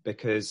important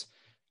because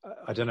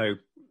I don't know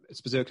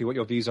specifically what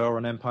your views are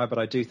on empire, but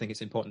I do think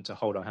it's important to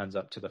hold our hands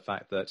up to the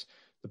fact that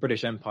the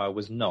British Empire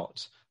was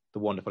not the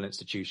wonderful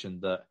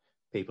institution that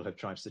people have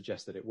tried to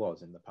suggest that it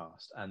was in the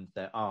past. And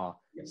there are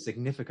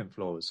significant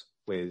flaws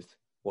with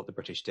what the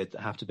British did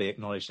that have to be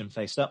acknowledged and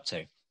faced up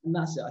to. And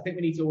that's it. I think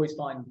we need to always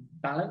find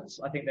balance.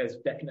 I think there's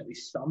definitely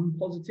some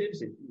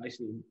positives,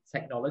 mostly in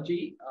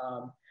technology.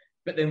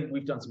 But then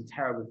we've done some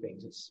terrible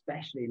things,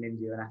 especially in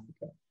India and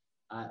Africa.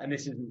 And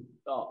this isn't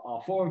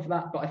our forum for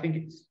that, but I think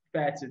it's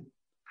fair to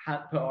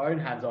put our own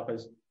hands up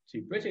as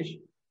two British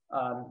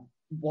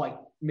white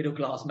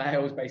middle-class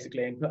males,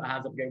 basically, and put our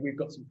hands up and go, we've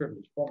got some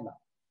privilege from that.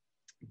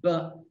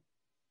 But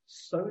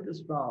so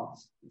does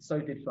France, and so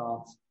did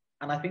France.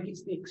 And I think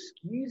it's the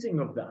excusing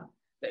of that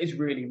is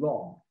really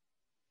wrong.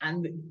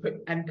 And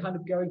kind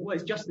of going, well,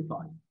 it's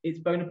justified. It's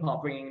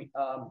Bonaparte bringing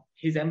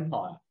his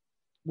empire.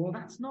 Well,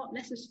 that's not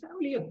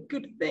necessarily a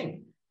good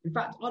thing. In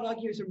fact, I'd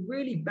argue it's a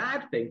really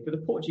bad thing for the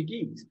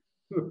Portuguese,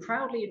 who are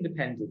proudly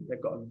independent.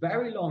 They've got a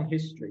very long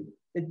history.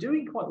 They're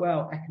doing quite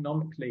well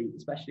economically,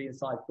 especially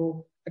inside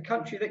for a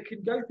country that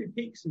can go through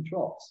peaks and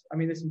troughs. I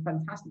mean, there's some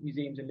fantastic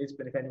museums in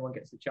Lisbon, if anyone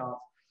gets the chance,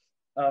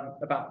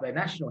 about their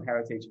national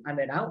heritage. And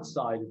then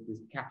outside of the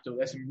capital,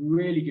 there's some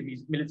really good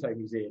military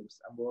museums.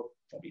 And we'll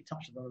probably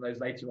touch on those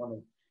later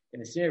on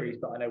in the series.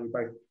 But I know we've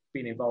both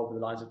been involved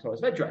with the lines of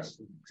Torres Vedras,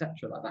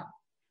 etc., like that.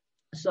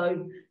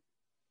 So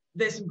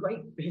there's some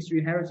great history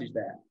and heritage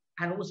there.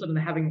 And all of a sudden,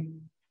 they're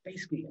having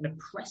basically an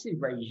oppressive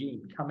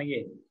regime coming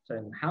in,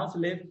 telling them how to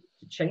live,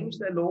 to change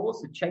their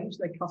laws, to change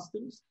their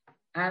customs.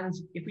 And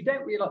if we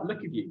don't really like the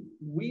look of you,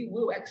 we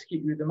will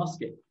execute you with a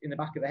musket in the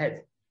back of the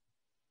head.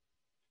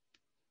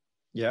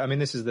 Yeah, I mean,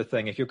 this is the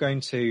thing. If you're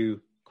going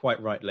to,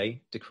 quite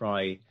rightly,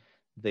 decry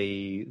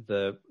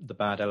the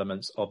bad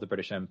elements of the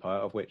British Empire,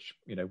 of which,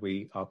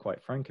 we are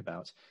quite frank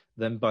about,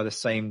 then by the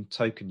same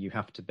token, you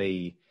have to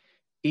be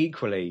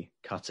equally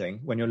cutting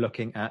when you're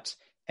looking at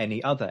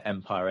any other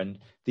empire, and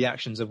the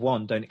actions of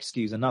one don't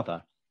excuse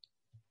another,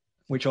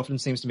 which often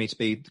seems to me to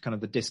be kind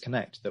of the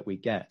disconnect that we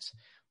get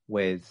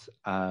with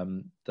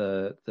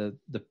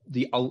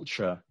the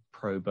ultra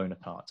pro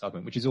Bonaparte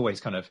argument, which is always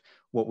kind of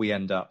what we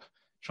end up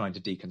trying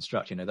to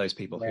deconstruct. Those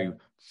people who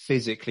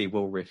physically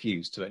will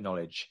refuse to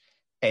acknowledge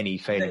any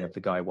failing of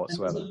the guy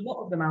whatsoever. There's a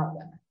lot of them out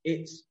there.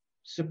 It's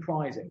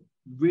surprising.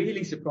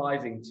 really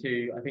surprising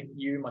to, I think,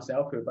 you and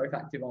myself, who are both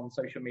active on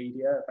social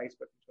media,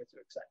 Facebook and Twitter,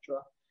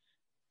 etc.,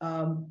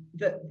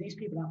 that these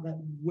people out there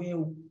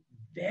will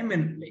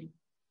vehemently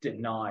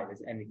deny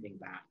there's anything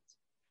bad.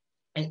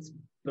 It's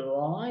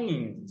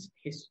blind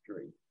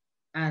history.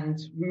 And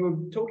we were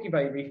talking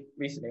about it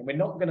recently, and we're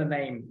not going to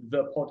name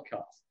the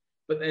podcast,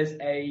 but there's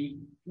a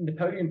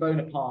Napoleon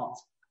Bonaparte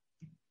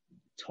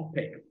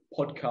topic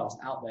podcast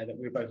out there that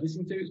we were both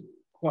listening to. It's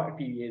quite a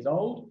few years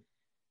old.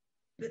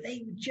 But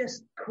they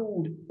just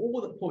called all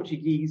the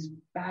Portuguese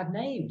bad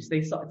names.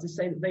 They started to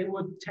say that they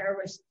were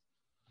terrorists.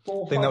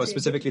 I think that was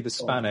specifically the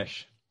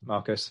Spanish,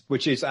 Marcus,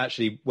 which is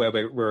actually where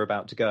we're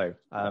about to go.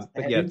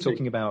 But yeah,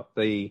 talking about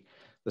the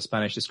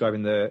Spanish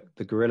describing the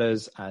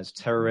guerrillas as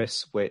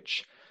terrorists,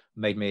 which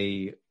made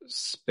me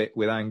spit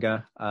with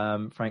anger,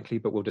 frankly,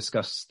 but we'll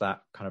discuss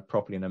that kind of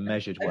properly in a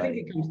measured way. I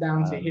think it comes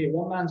down to here,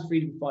 one man's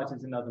freedom fighter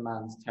is another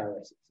man's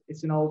terrorist.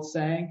 It's an old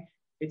saying,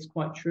 it's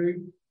quite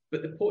true,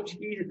 but the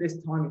Portuguese at this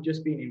time have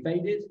just been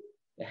invaded,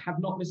 they have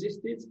not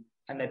resisted,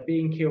 and they're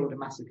being killed and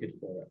massacred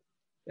for it.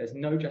 There's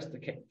no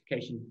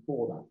justification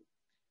for that.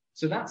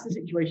 So that's the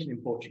situation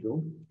in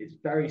Portugal. It's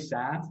very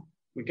sad.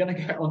 We're going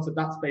to get onto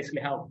that's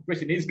basically how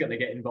Britain is going to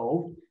get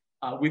involved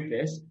with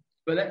this.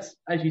 But let's,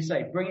 as you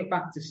say, bring it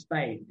back to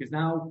Spain, because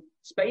now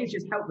Spain's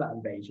just helped that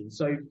invasion.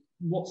 So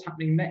what's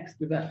happening next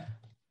with that?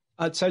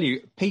 I'll tell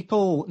you,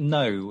 people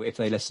know if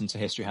they listen to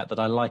History Hat that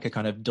I like a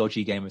kind of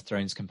dodgy Game of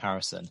Thrones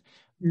comparison.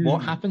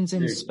 What happens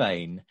in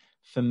Spain,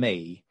 for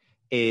me,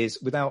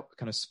 is, without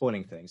kind of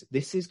spoiling things,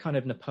 this is kind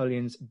of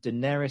Napoleon's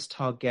Daenerys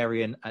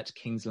Targaryen at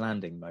King's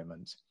Landing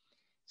moment.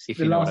 If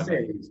you know what I mean.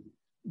 Series.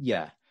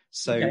 Yeah.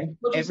 So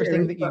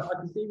everything that you... I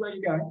can see where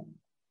you're going.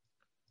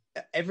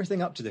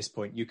 Everything up to this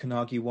point, you can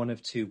argue one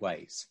of two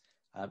ways.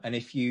 And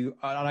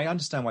I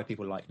understand why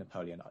people like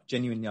Napoleon.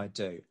 Genuinely, I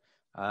do.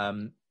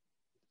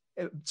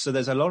 So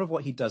there's a lot of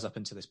what he does up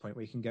until this point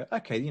where you can go,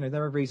 okay,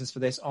 there are reasons for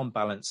this. On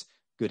balance,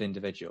 good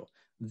individual.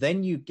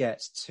 Then you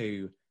get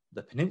to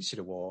the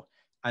Peninsular War,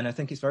 and I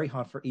think it's very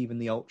hard for even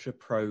the ultra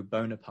pro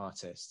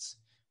Bonapartists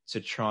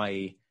to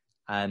try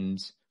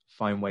and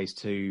find ways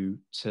to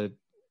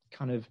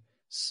kind of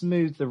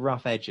smooth the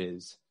rough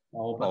edges.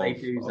 Oh, but they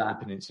do that.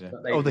 The peninsula.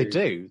 They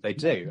do. They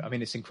do. I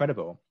mean, it's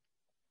incredible.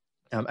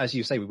 As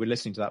you say, we were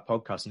listening to that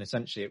podcast, and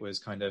essentially it was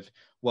kind of,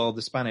 well,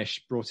 the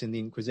Spanish brought in the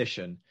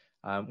Inquisition,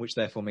 which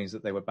therefore means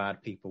that they were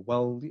bad people.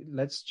 Well,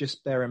 let's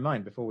just bear in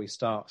mind before we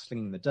start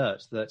slinging the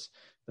dirt that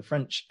the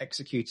French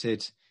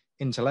executed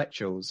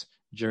intellectuals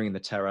during the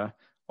Terror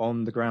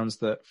on the grounds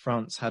that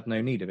France had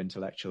no need of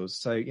intellectuals.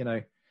 So,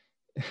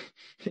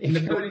 if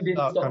Napoleon you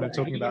start kind of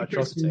talking about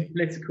atrocity,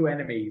 political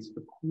enemies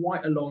for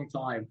quite a long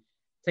time,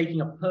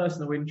 taking a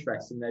personal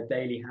interest in their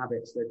daily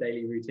habits, their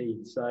daily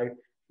routines. So,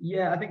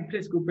 yeah, I think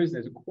political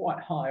prisoners are quite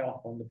high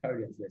off on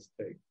Napoleon's list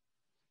too.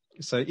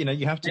 So,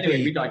 you have to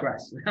we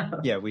digress.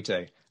 Yeah, we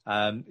do.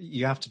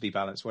 You have to be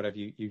balanced, whatever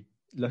you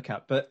look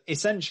at. But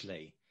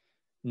essentially,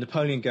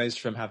 Napoleon goes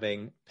from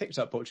having picked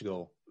up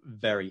Portugal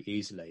very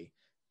easily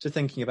to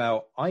thinking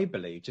about, I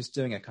believe, just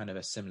doing a kind of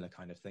a similar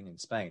kind of thing in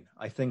Spain.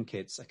 I think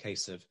it's a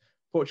case of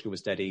Portugal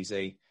was dead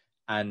easy,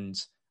 and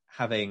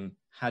having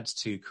had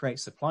to create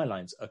supply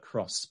lines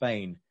across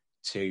Spain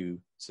to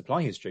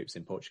supply his troops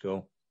in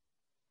Portugal,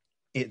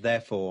 it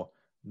therefore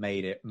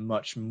made it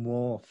much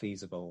more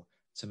feasible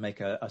to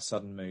make a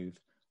sudden move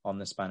on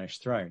the Spanish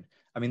throne.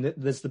 I mean,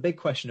 there's the big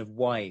question of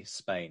why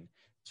Spain.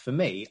 For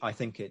me, I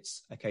think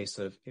it's a case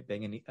of it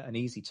being an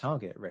easy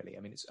target, really.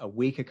 I mean, it's a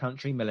weaker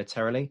country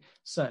militarily,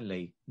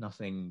 certainly not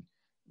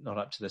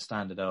up to the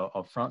standard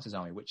of France's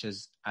army, which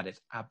is at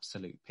its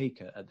absolute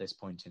peak at this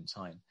point in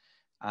time.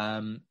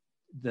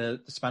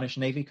 The Spanish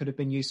Navy could have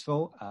been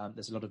useful.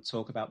 There's a lot of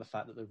talk about the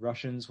fact that the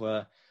Russians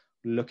were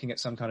looking at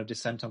some kind of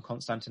descent on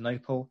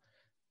Constantinople,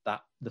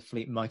 that the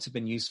fleet might have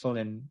been useful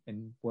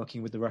in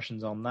working with the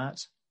Russians on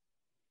that.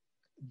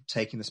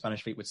 Taking the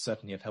Spanish fleet would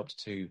certainly have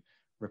helped to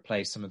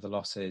replace some of the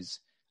losses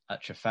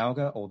at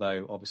Trafalgar,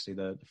 although obviously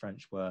the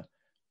French were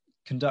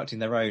conducting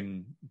their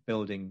own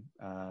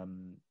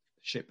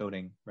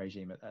shipbuilding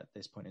regime at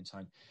this point in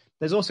time.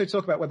 There's also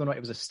talk about whether or not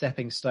it was a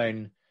stepping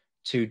stone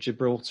to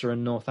Gibraltar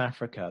and North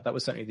Africa. That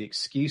was certainly the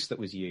excuse that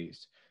was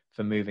used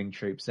for moving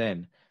troops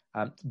in.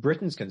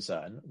 Britain's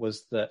concern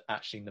was that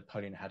actually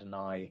Napoleon had an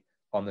eye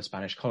on the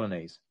Spanish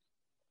colonies.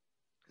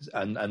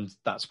 And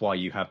that's why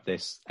you have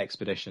this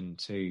expedition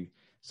to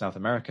South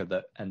America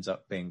that ends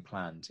up being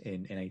planned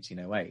in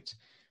 1808.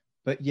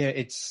 But yeah,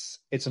 it's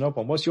an odd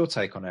one. What's your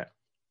take on it?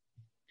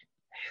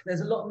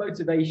 There's a lot of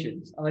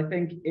motivations, and I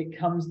think it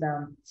comes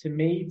down to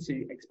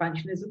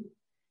expansionism.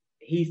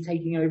 He's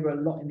taking over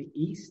a lot in the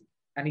east,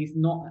 and he's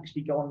not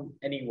actually gone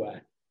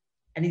anywhere.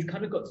 And he's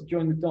kind of got to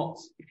join the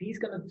dots. If he's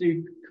going to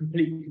do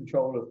complete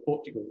control of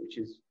Portugal, which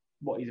is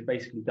what he's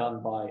basically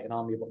done by an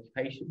army of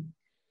occupation,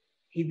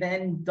 he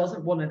then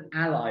doesn't want an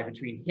ally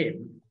between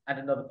him and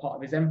another part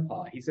of his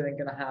empire. He's then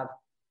going to have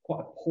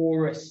quite a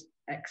porous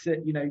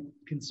exit.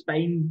 Can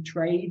Spain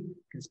trade?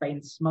 Can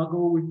Spain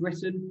smuggle with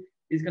Britain?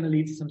 Is going to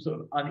lead to some sort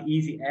of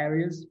uneasy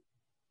areas.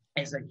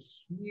 It's a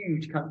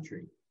huge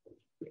country.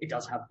 it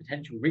does have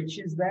potential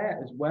riches there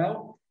as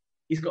well.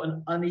 He's got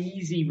an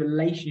uneasy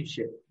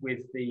relationship with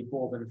the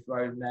Bourbon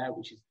throne there,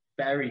 which is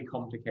very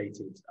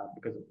complicated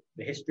because of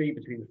the history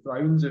between the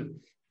thrones of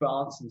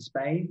France and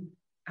Spain.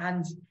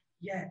 And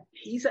yeah,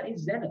 he's at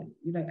his zenith.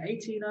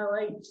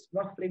 1808,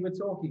 roughly, we're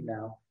talking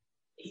now.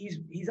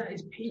 He's at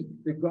his peak.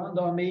 The Grande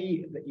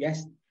Armée, that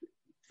yes,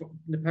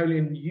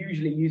 Napoleon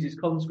usually uses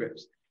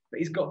conscripts, but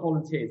he's got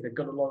volunteers. They've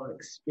got a lot of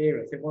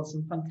experience. They've won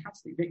some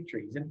fantastic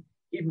victories. And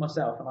even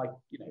myself, and I,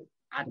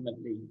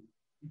 adamantly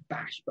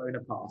bash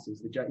Bonaparte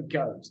as the joke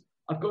goes.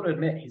 I've got to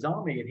admit, his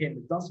army and him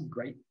have done some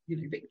great,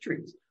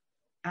 victories,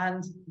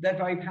 and they're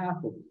very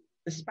powerful.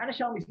 The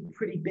Spanish army is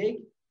pretty big,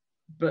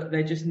 but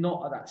they're just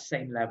not at that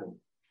same level.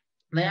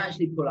 And they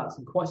actually pull out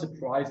some quite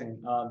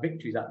surprising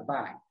victories at the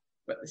back,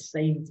 but at the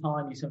same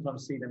time, you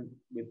sometimes see them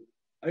with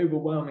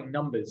overwhelming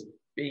numbers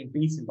being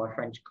beaten by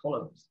French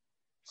columns.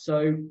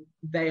 So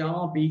they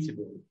are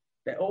beatable.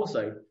 They're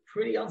also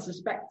pretty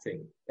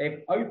unsuspecting. They've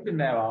opened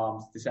their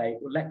arms to say,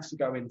 well, let's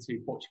go into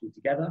Portugal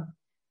together.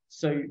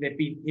 So they've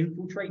been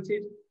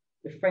infiltrated.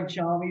 The French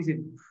army's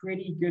in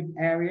pretty good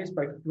areas,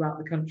 both throughout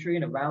the country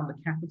and around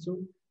the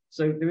capital.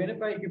 So they're in a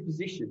very good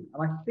position.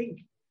 And I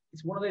think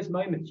it's one of those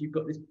moments you've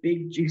got this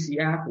big, juicy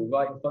apple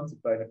right in front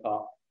of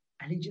Bonaparte,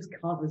 and he just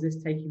can't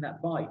resist taking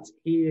that bite.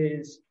 He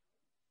is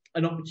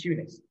an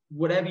opportunist.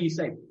 Whatever you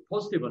say,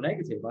 positive or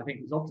negative, I think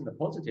it's often a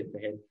positive for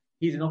him.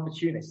 He's an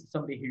opportunist,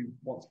 somebody who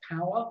wants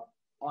power.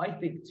 I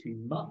think too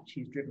much.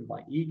 He's driven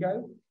by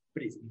ego,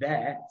 but it's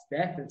there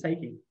for the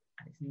taking,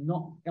 and it's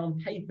not on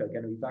paper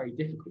going to be very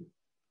difficult.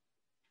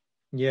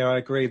 Yeah, I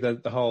agree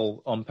that the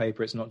whole on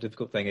paper it's not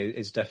difficult thing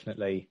is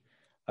definitely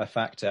a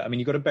factor. I mean,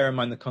 you've got to bear in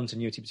mind the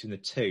continuity between the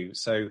two.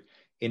 So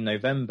in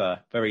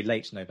November, very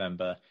late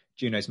November,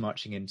 Junot's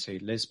marching into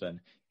Lisbon.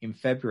 In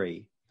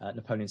February,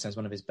 Napoleon sends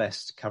one of his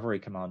best cavalry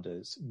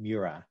commanders,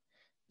 Murat,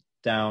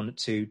 down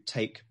to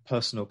take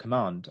personal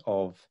command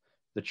of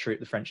the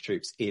French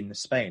troops in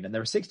Spain. And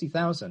there are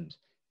 60,000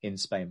 in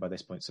Spain by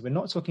this point. So we're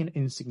not talking an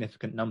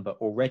insignificant number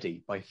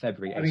already by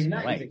February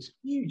 1808. That is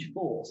a huge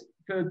force.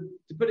 To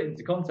put it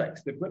into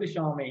context, the British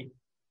Army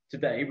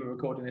today, we're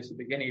recording this at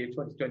the beginning of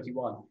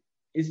 2021,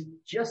 is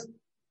just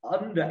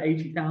under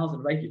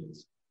 80,000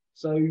 regulars.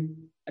 So,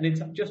 and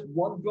in just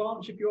one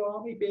branch of your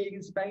army being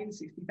in Spain,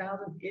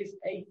 60,000 is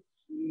a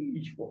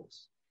huge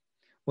force.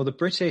 Well, the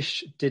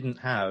British didn't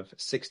have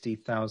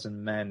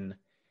 60,000 men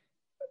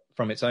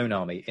from its own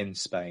army in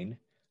Spain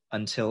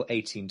until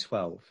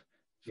 1812,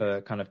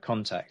 for kind of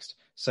context.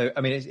 So,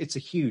 I mean, it's a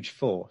huge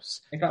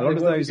force. In fact, a lot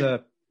of those are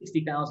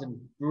 60,000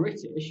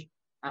 British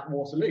at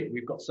Waterloo.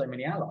 We've got so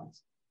many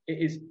allies. It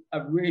is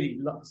a really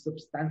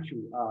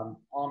substantial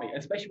army,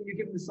 especially when you're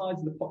given the size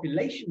of the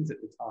populations at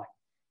the time.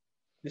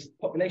 This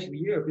population of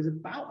Europe is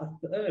about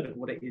a third of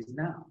what it is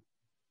now.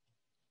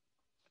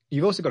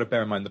 You've also got to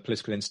bear in mind the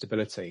political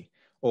instability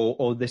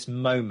or this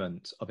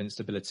moment of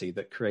instability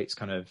that creates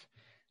kind of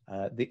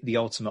the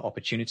ultimate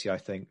opportunity, I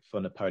think, for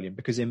Napoleon.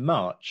 Because in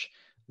March,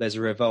 there's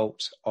a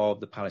revolt of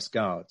the Palace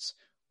Guards,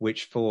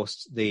 which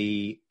forced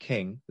the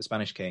king, the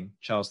Spanish king,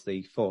 Charles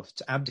IV,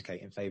 to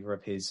abdicate in favour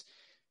of his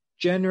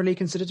generally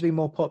considered to be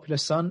more popular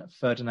son,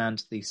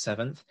 Ferdinand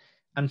VII.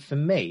 And for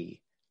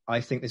me,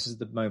 I think this is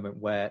the moment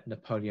where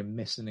Napoleon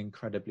missed an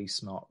incredibly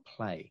smart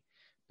play,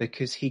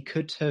 because he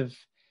could have,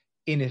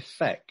 in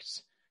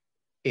effect,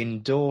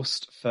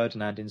 endorsed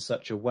Ferdinand in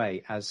such a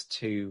way as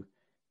to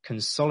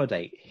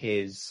consolidate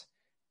his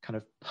kind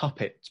of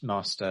puppet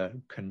master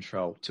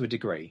control to a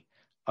degree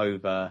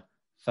over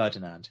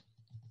Ferdinand.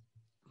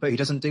 But he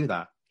doesn't do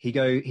that. He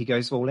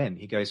goes all in.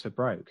 He goes for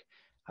broke.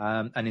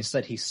 And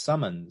instead he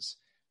summons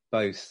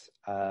both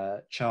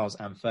Charles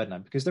and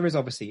Ferdinand, because there is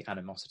obviously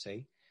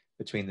animosity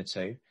between the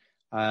two,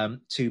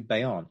 to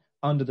Bayonne,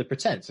 under the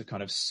pretense of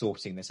kind of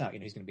sorting this out.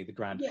 He's going to be the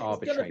grand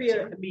arbitrator. It's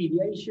going to be a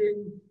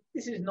mediation.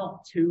 This is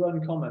not too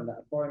uncommon that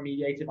a foreign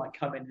mediator might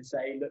come in and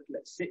say, look,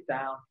 let's sit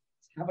down,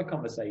 let's have a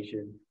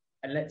conversation,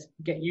 and let's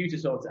get you to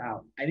sort it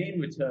out. And in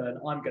return,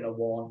 I'm going to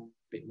want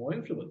a bit more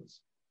influence,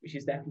 which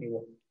is definitely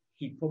what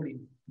he probably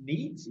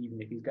needs,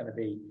 even if he's going to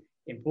be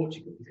in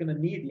Portugal. He's going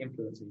to need the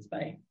influence in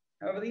Spain.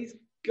 However, he's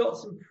got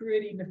some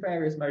pretty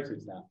nefarious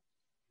motives now.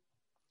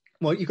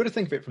 Well, you've got to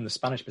think of it from the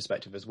Spanish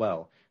perspective as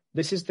well.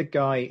 This is the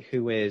guy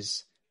who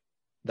is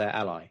their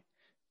ally.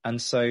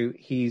 And so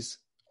he's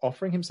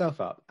offering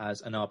himself up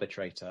as an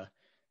arbitrator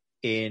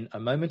in a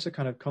moment of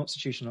kind of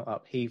constitutional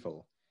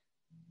upheaval.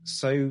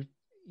 So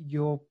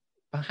you're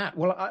perhaps,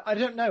 well, I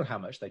don't know how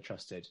much they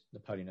trusted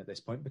Napoleon at this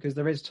point, because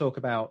there is talk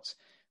about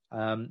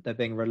there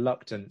being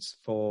reluctance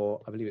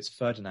for, I believe it's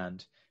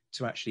Ferdinand,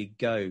 to actually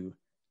go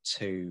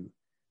to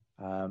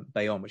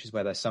Bayonne, which is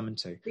where they're summoned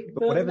to.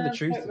 But whatever the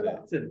truth of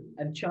it.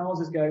 And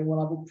Charles is going, well,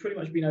 I've pretty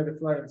much been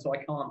overthrown, so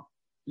I can't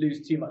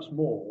lose too much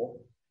more.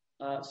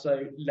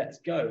 So let's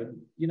go.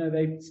 And,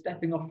 they're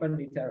stepping off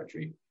friendly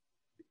territory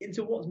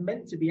into what's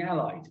meant to be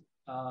allied.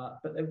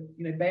 But,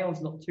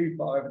 Bayonne's not too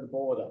far over the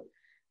border.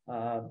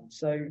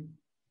 So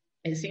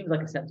it seems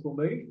like a sensible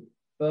move,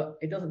 but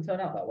it doesn't turn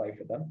out that way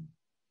for them.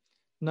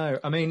 No,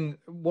 I mean,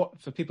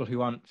 what for people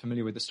who aren't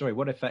familiar with the story,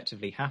 what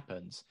effectively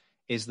happens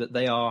is that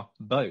they are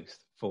both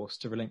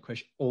forced to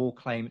relinquish all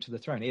claim to the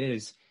throne. It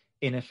is,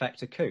 in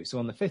effect, a coup. So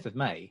on the 5th of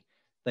May,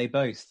 they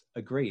both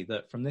agree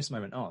that from this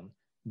moment on,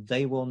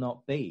 they will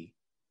not be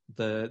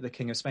the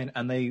King of Spain,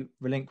 and they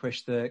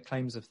relinquish the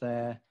claims of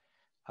their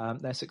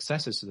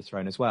successors to the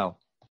throne as well.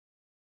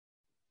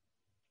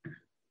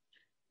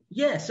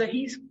 Yeah, so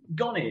he's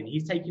gone in.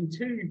 He's taken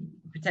two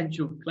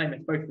potential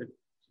claimants, both the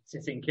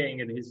sitting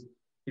king and his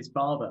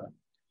father,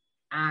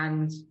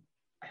 and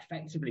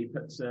effectively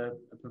puts a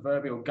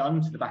proverbial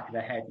gun to the back of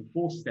their head and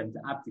forces them to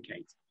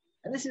abdicate.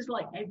 And this is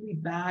like every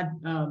bad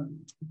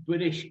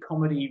British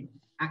comedy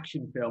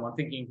action film. I'm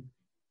thinking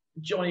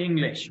Johnny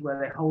English,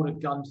 where they hold a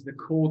gun to the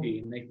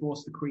corgi and they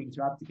force the Queen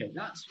to abdicate.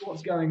 That's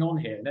what's going on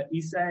here. That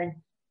he's saying,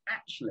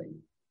 actually,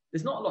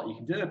 there's not a lot you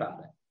can do about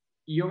it.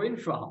 You're in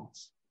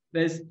France.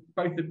 There's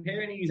both the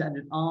Pyrenees and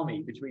an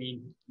army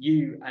between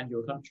you and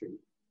your country.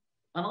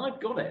 And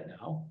I've got it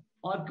now.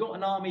 I've got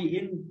an army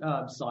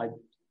inside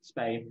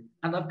Spain,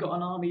 and I've got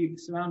an army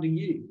surrounding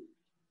you.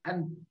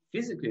 And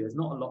physically, there's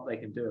not a lot they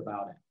can do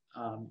about it.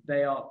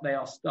 They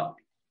are stuck.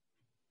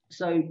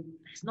 So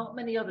there's not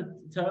many other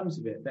terms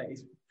of it. That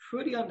is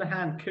pretty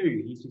underhand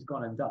coup he's just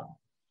gone and done.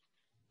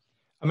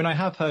 I mean, I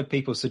have heard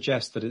people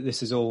suggest that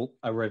this is all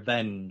a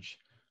revenge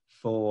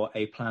for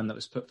a plan that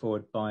was put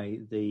forward by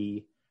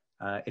the,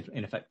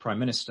 in effect, Prime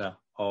Minister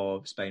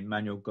of Spain,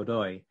 Manuel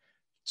Godoy,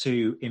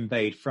 to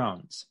invade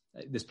France.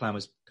 This plan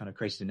was kind of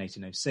created in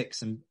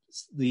 1806, and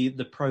the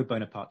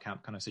pro-Bonaparte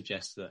camp kind of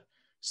suggests that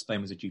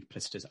Spain was a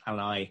duplicitous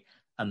ally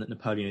and that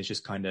Napoleon is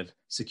just kind of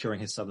securing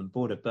his southern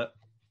border. But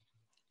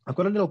I've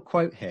got a little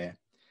quote here.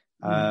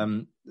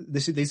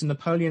 These are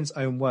Napoleon's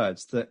own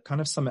words that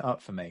kind of sum it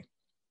up for me.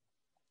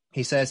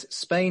 He says,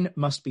 "Spain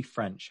must be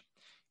French.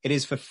 It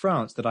is for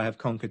France that I have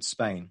conquered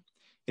Spain.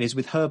 It is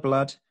with her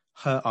blood,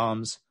 her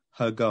arms,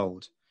 her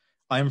gold.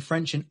 I am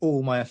French in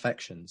all my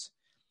affections.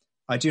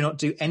 I do not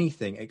do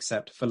anything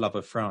except for love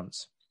of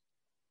France.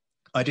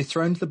 I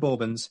dethroned the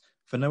Bourbons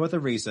for no other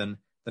reason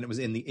than it was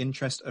in the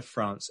interest of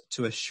France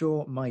to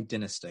assure my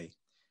dynasty.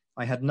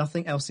 I had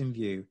nothing else in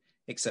view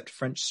except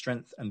French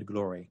strength and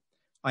glory.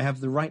 I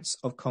have the rights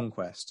of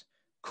conquest.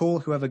 Call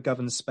whoever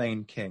governs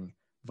Spain king,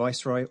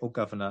 viceroy or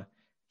governor,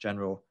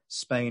 general.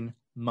 Spain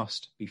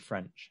must be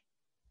French."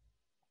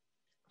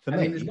 I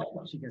mean, there's not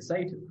much you can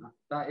say to that.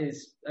 That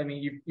is, I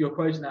mean, you're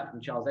quoting that from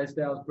Charles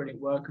Esdale's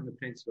brilliant work on the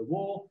Peninsular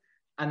War,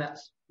 and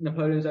that's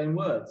Napoleon's own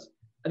words.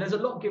 And there's a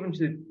lot given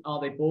to are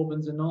they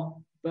Bourbons or not,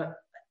 but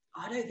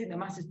I don't think that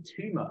matters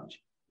too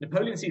much.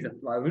 Napoleon sees a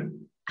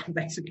throne and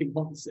basically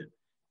wants it.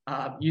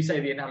 You say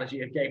the analogy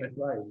of Game of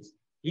Thrones.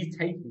 He's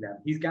taking them,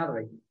 he's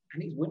gathering,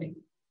 and he's winning.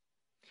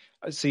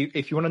 See,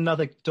 if you want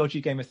another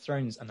dodgy Game of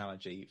Thrones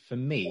analogy, for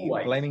me,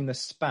 Always. blaming the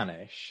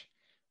Spanish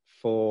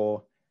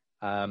for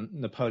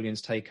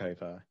Napoleon's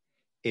takeover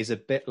is a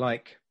bit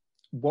like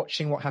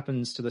watching what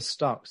happens to the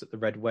Starks at the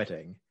Red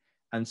Wedding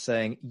and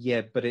saying,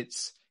 yeah, but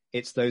it's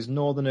those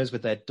Northerners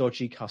with their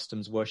dodgy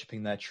customs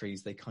worshipping their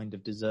trees. They kind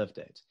of deserved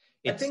it.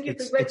 I think if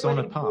the Red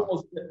Wedding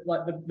was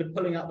like the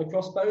pulling out the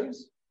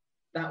crossbows,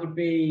 that would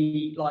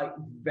be like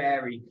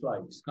very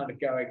close, kind of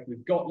going,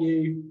 we've got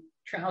you,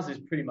 trousers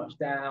pretty much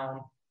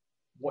down,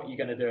 what are you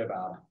going to do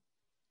about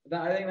it?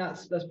 I think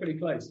that's pretty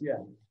close,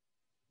 yeah.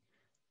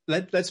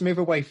 Let's move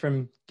away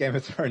from Game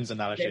of Thrones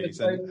analogies.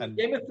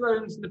 Game of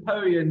Thrones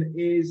Napoleon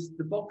is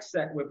the box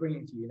set we're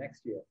bringing to you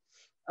next year.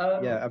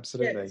 Yeah,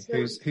 absolutely.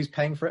 Yeah, so, who's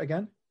paying for it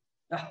again?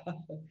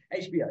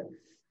 HBO.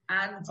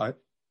 And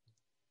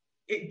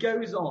it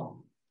goes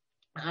on.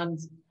 And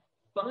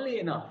funnily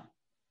enough,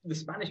 the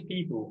Spanish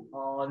people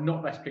are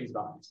not best pleased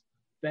about this.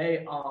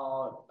 They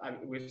are,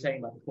 we were saying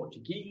about the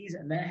Portuguese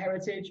and their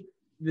heritage,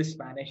 the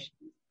Spanish,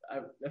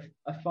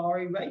 a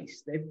fiery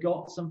race. They've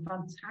got some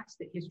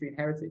fantastic history and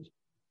heritage.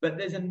 But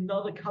there's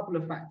another couple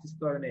of factors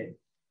thrown in.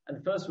 And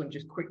the first one,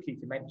 just quickly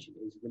to mention,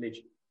 is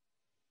religion.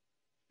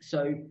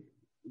 So,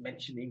 you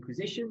mentioned the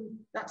Inquisition.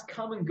 That's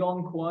come and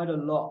gone quite a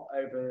lot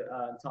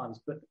over times.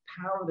 But the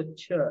power of the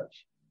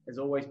church has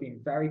always been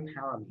very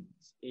paramount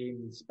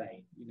in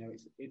Spain. You know,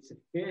 it's a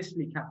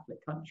fiercely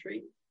Catholic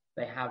country.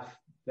 They have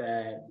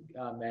their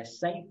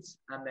saints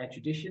and their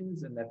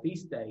traditions and their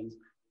feast days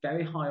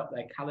very high up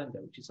their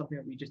calendar, which is something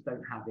that we just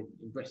don't have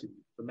in Britain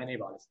for many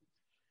of our listeners.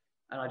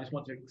 And I just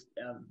want to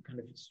kind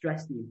of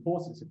stress the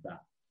importance of that.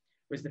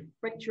 Whereas the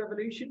French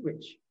Revolution,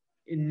 which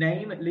in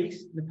name at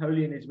least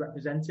Napoleon is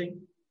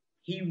representing,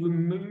 he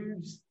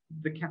removes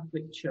the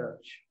Catholic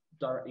Church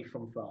directly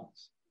from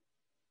France.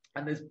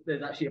 And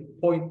there's actually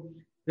a point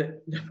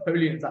that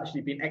Napoleon's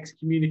actually been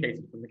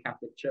excommunicated from the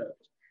Catholic Church.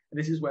 And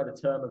this is where the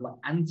term of like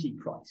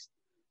Antichrist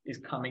is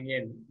coming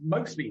in,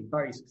 mostly in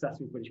very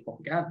successful British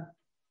propaganda.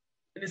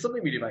 And it's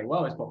something we do very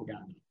well as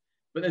propaganda.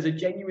 But there's a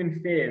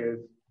genuine fear of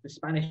the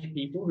Spanish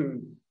people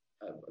who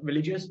are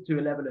religious to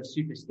a level of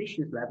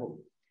superstitious level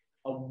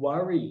are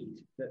worried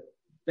that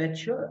their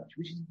church,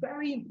 which is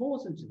very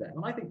important to them,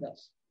 and I think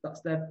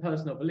that's their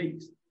personal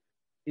beliefs,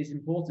 is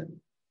important.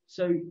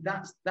 So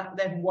that's that.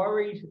 They're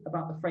worried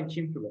about the French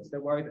influence.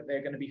 They're worried that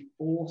they're going to be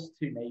forced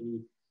to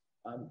maybe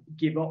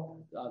give up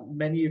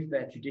many of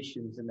their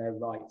traditions and their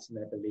rights and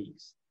their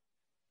beliefs,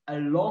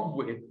 along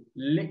with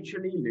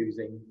literally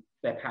losing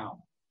their power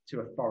to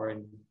a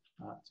foreign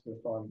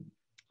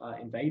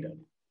invader.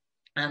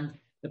 And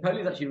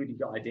Napoleon's actually really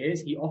got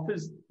ideas. He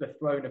offers the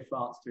throne of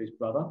France to his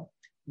brother,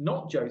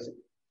 not Joseph,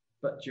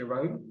 but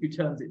Jerome, who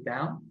turns it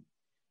down,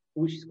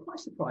 which is quite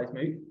a surprise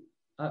move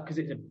because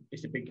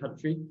it's a big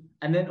country,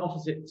 and then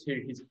offers it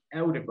to his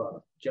elder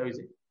brother,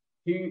 Joseph,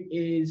 who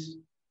is,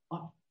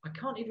 I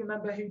can't even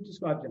remember who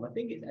described him. I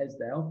think it's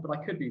Esdale, but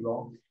I could be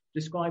wrong.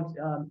 Described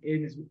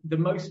as the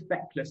most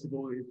feckless of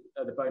all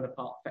the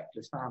Bonaparte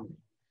feckless family.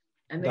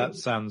 And that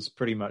sounds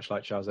pretty much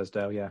like Charles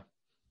Esdale, yeah.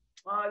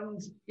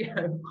 And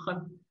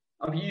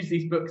I've used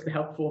these books to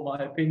help form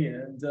my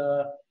opinion, and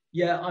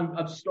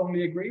I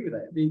strongly agree with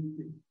it. The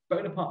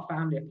Bonaparte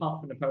family,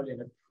 apart from Napoleon,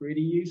 are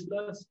pretty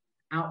useless.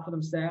 Out for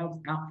themselves,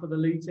 out for the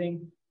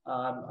looting.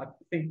 I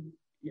think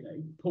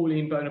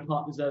Pauline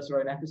Bonaparte deserves her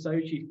own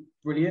episode. She's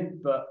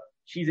brilliant, but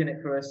she's in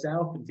it for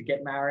herself and to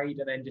get married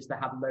and then just to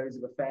have loads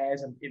of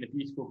affairs and in a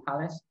beautiful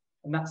palace,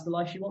 and that's the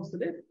life she wants to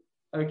live.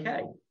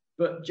 Okay,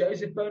 but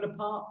Joseph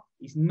Bonaparte,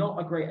 he's not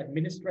a great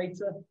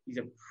administrator. He's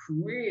a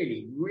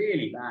really,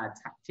 really bad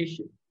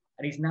tactician,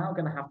 and he's now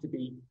going to have to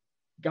be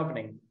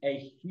governing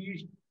a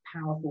huge,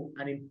 powerful,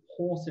 and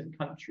important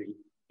country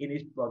in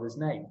his brother's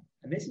name.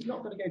 And this is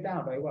not going to go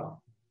down very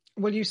well.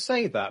 Well, you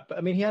say that, but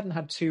I mean, he hadn't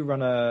had too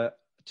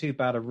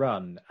bad a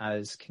run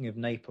as King of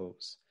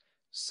Naples.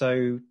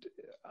 So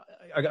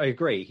I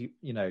agree.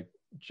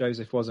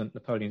 Joseph wasn't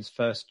Napoleon's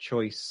first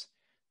choice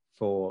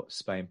for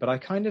Spain, but I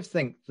kind of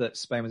think that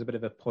Spain was a bit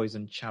of a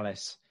poisoned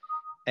chalice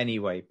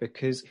anyway,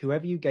 because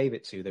whoever you gave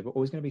it to, they were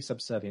always going to be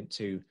subservient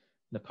to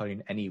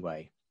Napoleon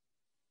anyway.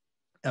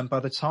 And by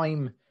the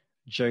time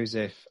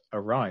Joseph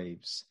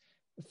arrives,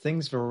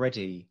 things have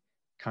already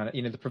kind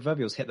of, the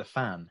proverbials hit the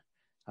fan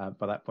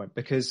by that point.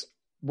 Because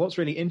what's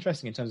really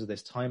interesting in terms of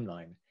this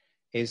timeline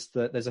is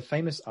that there's a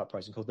famous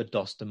uprising called the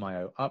Dos de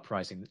Mayo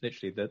uprising,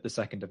 literally the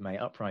 2nd of May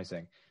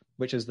uprising,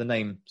 which, as the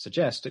name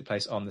suggests, took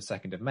place on the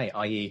 2nd of May,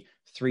 i.e.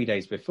 3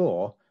 days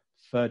before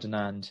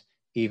Ferdinand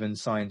even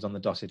signs on the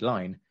dotted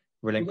line,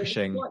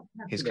 relinquishing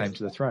his claim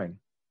to the throne.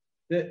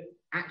 That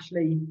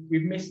actually,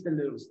 we've missed a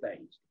little stage,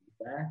 to be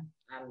fair.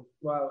 And,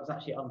 well, it's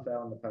actually unfair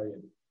on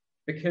Napoleon,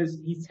 because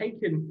he's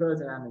taken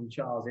Ferdinand and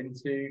Charles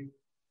into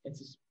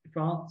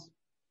France,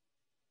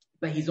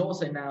 but he's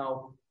also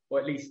now, or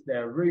at least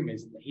there are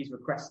rumours that he's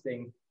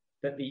requesting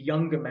that the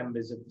younger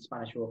members of the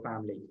Spanish royal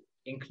family,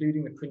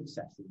 including the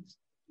princesses,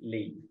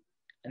 leave.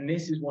 And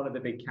this is one of the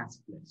big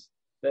catalysts,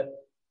 that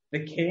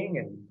the king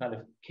and kind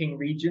of king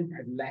regent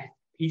had left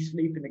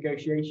peacefully for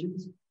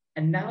negotiations,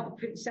 and now the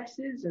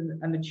princesses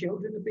and the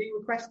children are being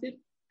requested.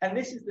 And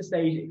this is the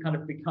stage it kind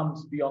of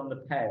becomes beyond the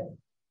pale.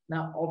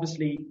 Now,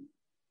 obviously,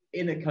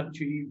 in a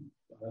country,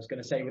 I was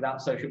going to say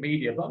without social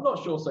media, but I'm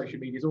not sure social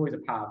media is always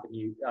a power for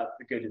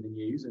the good in the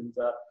news. And,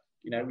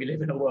 we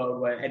live in a world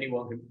where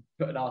anyone can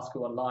put an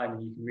article online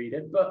and you can read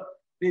it. But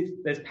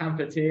there's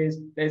pamphleteers,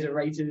 there's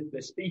orators,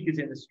 there's speakers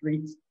in the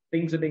streets.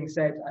 Things are being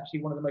said.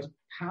 Actually, one of the most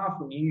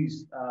powerful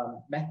news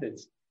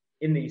methods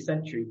in the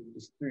century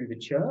is through the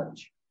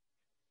church.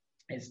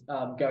 It's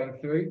going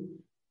through.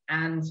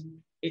 And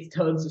it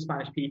turns the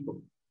Spanish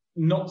people,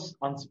 not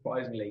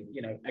unsurprisingly,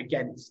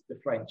 against the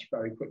French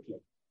very quickly.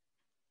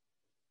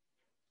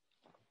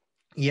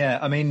 Yeah,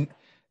 I mean,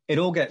 it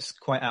all gets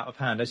quite out of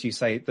hand. As you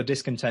say, the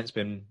discontent's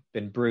been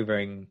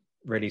brewing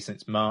really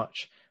since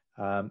March,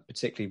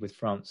 particularly with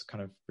France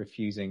kind of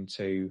refusing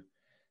to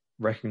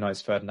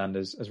recognise Ferdinand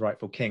as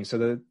rightful king.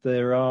 So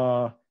there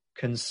are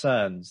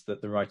concerns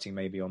that the writing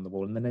may be on the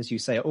wall. And then, as you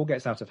say, it all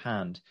gets out of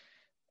hand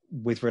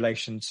with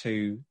relation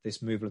to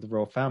this move of the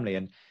royal family.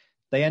 And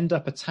they end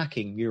up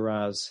attacking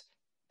Murat's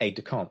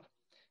aide-de-camp.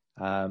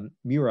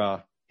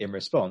 Murat, in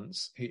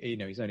response,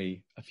 he's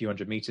only a few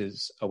hundred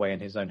meters away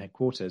in his own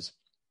headquarters,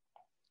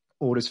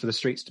 orders for the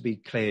streets to be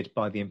cleared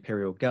by the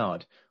Imperial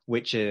Guard,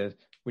 which are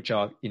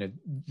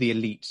the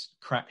elite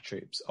crack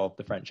troops of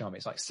the French army.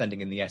 It's like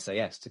sending in the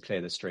SAS to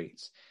clear the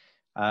streets.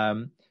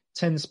 10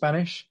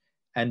 Spanish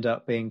end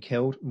up being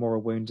killed, more are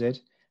wounded.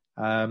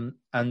 And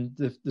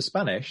the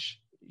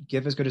Spanish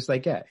give as good as they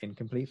get, in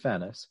complete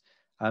fairness.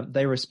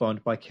 They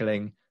respond by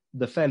killing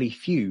the fairly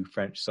few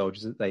French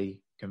soldiers that they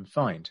can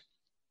find.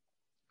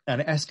 And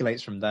it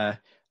escalates from there.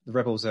 The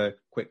rebels are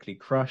quickly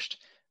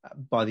crushed.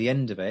 By the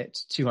end of it,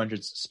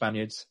 200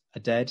 Spaniards are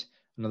dead,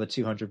 another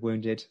 200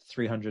 wounded,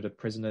 300 are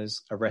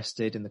prisoners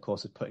arrested in the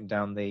course of putting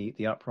down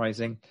the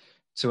uprising,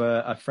 to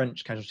a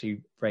French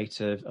casualty rate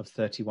of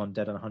 31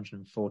 dead and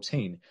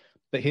 114.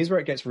 But here's where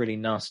it gets really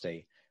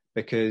nasty,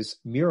 because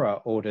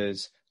Murat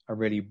orders a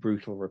really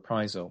brutal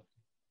reprisal.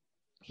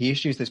 He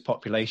issues this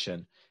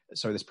proclamation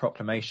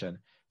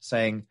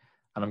saying,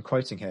 and I'm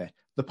quoting here,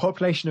 "The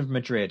population of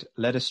Madrid,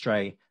 led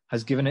astray,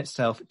 has given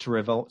itself to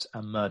revolt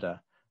and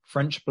murder.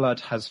 French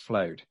blood has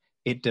flowed.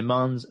 It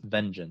demands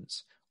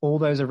vengeance. All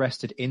those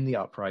arrested in the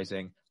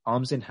uprising,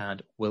 arms in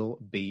hand, will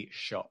be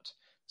shot."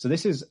 So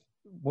this is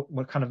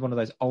what kind of one of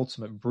those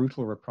ultimate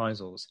brutal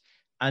reprisals.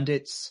 And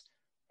it's,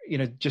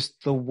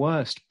 just the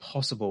worst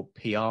possible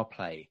PR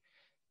play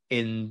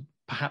in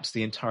perhaps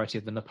the entirety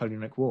of the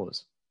Napoleonic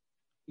Wars.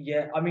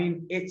 Yeah, I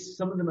mean, it's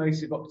some of the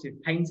most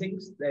evocative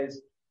paintings.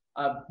 There's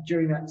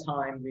during that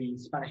time, the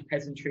Spanish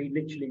peasantry,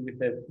 literally with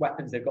the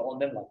weapons they've got on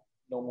them, like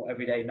normal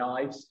everyday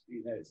knives,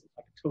 it's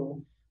like a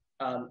tool,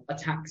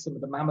 attack some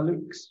of the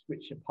Mamelukes,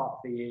 which are part of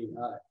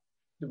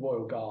the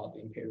Royal Guard,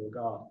 the Imperial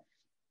Guard,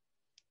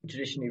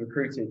 traditionally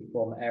recruited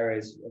from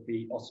areas of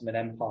the Ottoman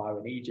Empire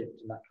and Egypt,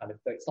 and that kind of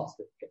it starts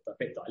to get a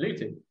bit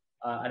diluted.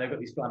 And they've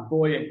got these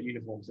flamboyant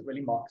uniforms that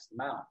really marks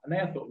them out. And they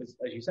are thought,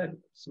 as you said,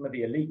 some of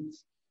the elites.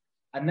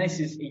 And this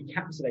is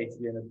encapsulated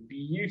in a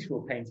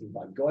beautiful painting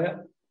by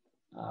Goya.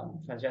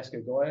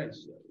 Francesco Goya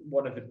is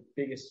one of the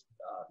biggest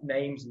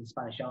names in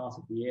Spanish art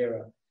of the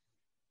era.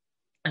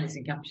 And it's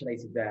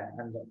encapsulated there.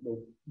 And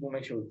we'll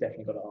make sure we've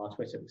definitely got it on our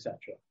Twitter, etc.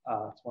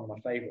 It's one of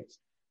my favorites.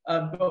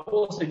 But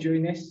also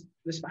during this,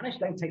 the Spanish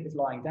don't take this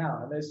lying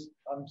down. And there's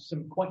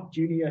some quite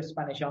junior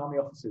Spanish army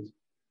officers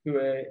who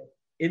are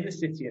in the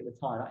city at the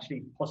time,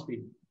 actually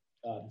possibly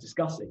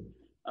discussing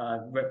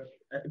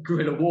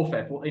guerrilla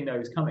warfare, what they know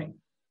is coming.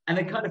 And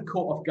they're kind of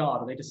caught off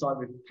guard, and they decide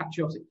with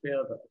patriotic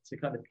fervor to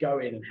kind of go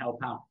in and help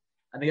out.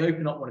 And they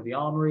open up one of the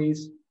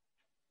armories.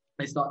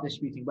 They start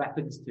distributing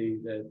weapons to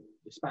the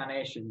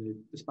Spanish and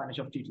the Spanish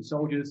off-duty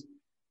soldiers.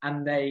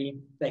 And they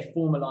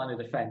form a line of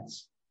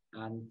defense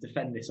and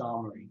defend this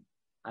armory.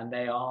 And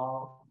they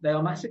are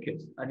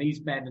massacred. And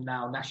these men are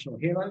now national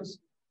heroes.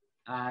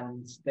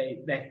 And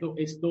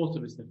it's thought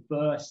of as the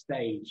first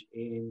stage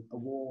in a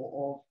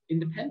war of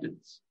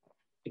independence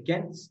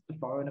against a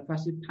foreign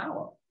oppressive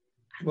power.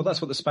 Well,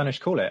 that's what the Spanish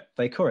call it.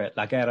 They call it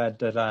La Guerra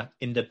de la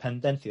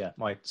Independencia.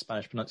 My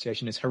Spanish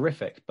pronunciation is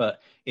horrific, but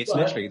it's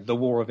literally the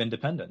War of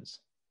Independence.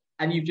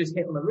 And you've just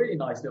hit on a really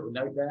nice little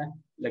note there.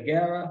 La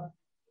Guerra,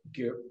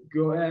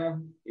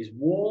 guerra is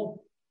war.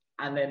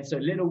 And then so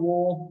little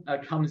war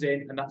comes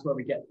in, and that's where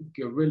we get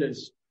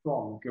guerrillas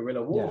from.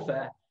 Guerrilla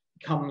warfare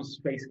comes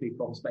basically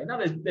from Spain. Now,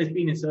 there's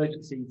been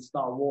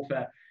insurgency-style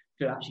warfare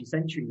for actually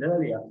centuries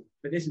earlier,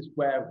 but this is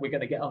where we're going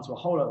to get onto a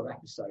whole other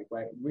episode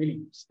where it really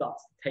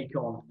starts to take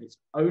on its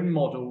own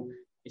model,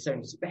 its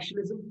own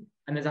specialism,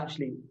 and there's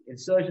actually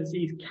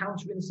insurgencies,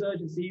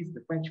 counter-insurgencies,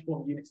 the French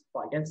form units to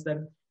fight against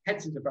them.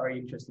 Hence, it's a very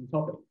interesting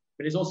topic,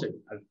 but it's also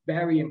a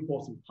very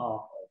important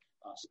part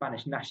of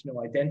Spanish national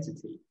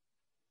identity.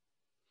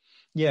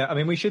 Yeah, I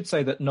mean, we should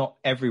say that not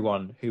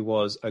everyone who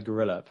was a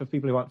guerrilla, for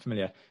people who aren't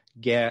familiar,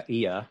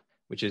 guerrilla,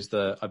 which is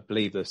I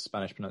believe the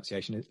Spanish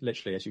pronunciation, is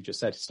literally, as you just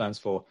said, stands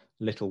for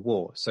little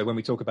war. So when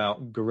we talk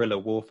about guerrilla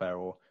warfare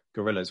or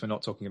guerrillas, we're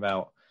not talking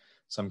about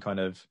some kind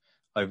of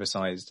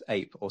oversized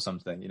ape or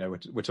something.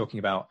 We're talking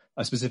about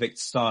a specific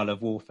style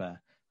of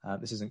warfare.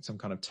 This isn't some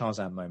kind of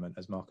Tarzan moment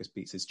as Marcus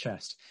beats his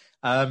chest.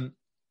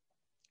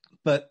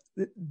 But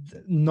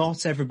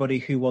not everybody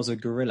who was a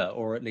guerrilla,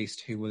 or at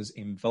least who was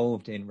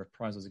involved in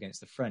reprisals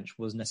against the French,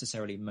 was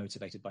necessarily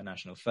motivated by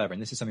national fervour.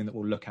 And this is something that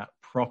we'll look at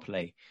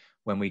properly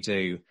when we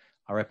do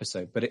our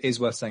episode. But it is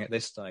worth saying at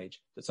this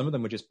stage that some of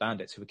them were just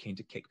bandits who were keen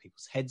to kick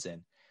people's heads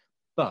in.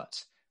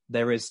 But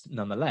there is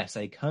nonetheless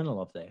a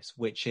kernel of this,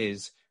 which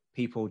is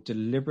people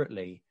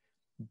deliberately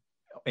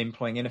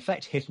employing, in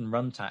effect, hit and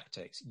run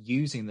tactics,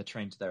 using the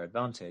terrain to their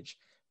advantage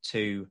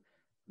to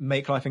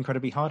make life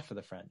incredibly hard for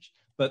the French.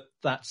 But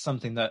that's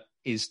something that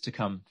is to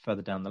come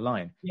further down the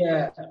line in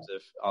terms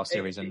of our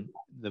series and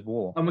the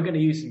war. And we're going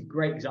to use some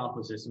great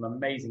examples of some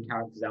amazing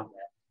characters out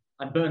there.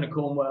 And Bernard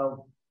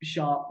Cornwell,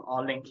 Sharpe,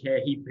 our link here,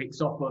 he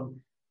picks up on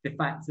the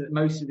fact that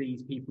most of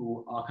these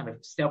people are kind of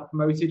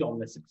self-promoted on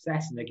their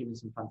success, and they're given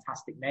some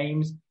fantastic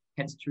names.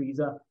 Hence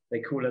Teresa, they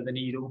call her the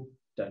Needle,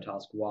 don't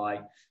ask why,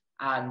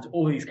 and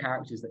all these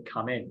characters that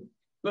come in.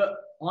 But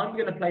I'm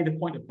going to play the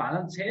point of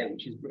balance here,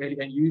 which is really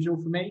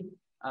unusual for me.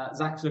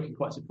 Zack's looking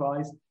quite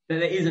surprised. There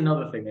is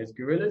another thing. There's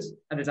guerrillas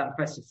and there's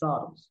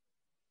afrancesados.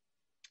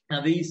 Now,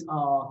 these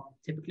are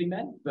typically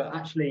men, but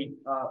actually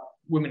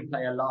women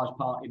play a large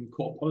part in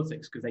court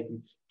politics because they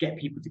can get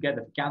people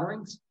together for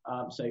gatherings.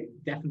 So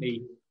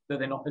definitely, though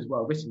they're not as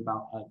well written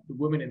about, the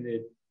women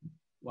in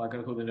I'm going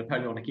to call the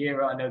Napoleonic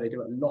era, I know they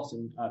do it a lot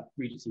in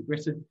Regency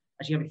Britain,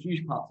 actually have a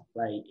huge part to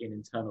play in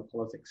internal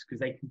politics because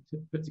they can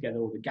put together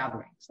all the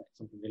gatherings. That's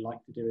something they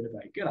like to do and are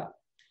very good at.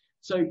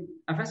 So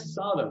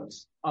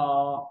afrancesados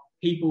are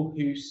people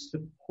who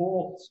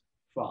support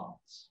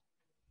France,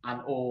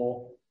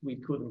 or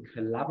we'd call them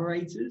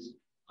collaborators.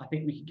 I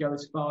think we could go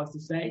as far as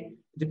to say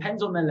it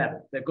depends on their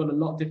level. They've got a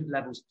lot of different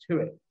levels to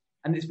it,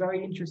 and it's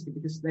very interesting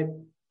because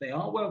they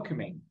are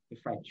welcoming the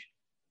French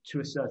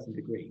to a certain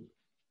degree.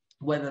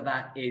 Whether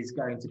that is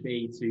going to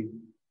be to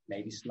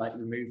maybe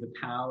slightly remove the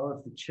power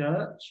of the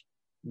church,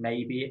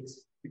 maybe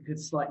it's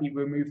because slightly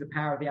remove the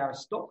power of the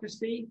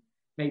aristocracy,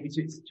 maybe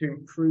to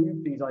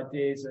improve these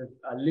ideas of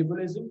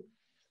liberalism,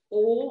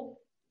 or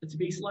to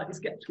be slightly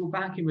skeptical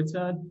back in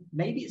return,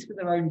 maybe it's for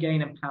their own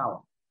gain and power.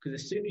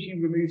 Because as soon as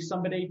you remove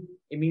somebody,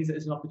 it means that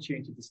there's an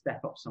opportunity to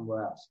step up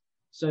somewhere else.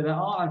 So there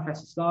are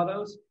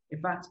infestados.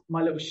 In fact,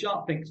 my little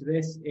Sharpe link to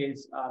this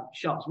is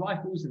Sharpe's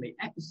rifles. In the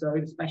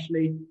episode,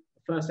 especially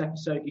the first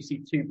episode, you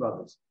see two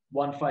brothers,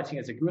 one fighting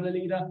as a guerrilla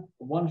leader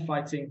and one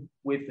fighting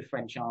with the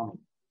French army.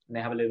 And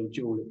they have a little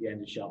duel at the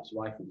end of Sharpe's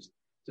rifles.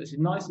 So it's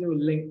a nice little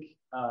link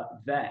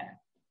there,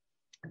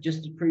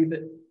 just to prove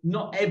that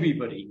not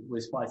everybody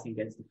was fighting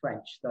against the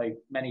French, though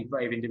many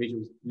brave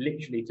individuals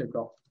literally took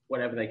off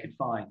whatever they could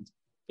find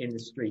in the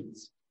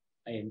streets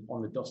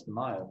on the Dos de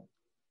Mayo.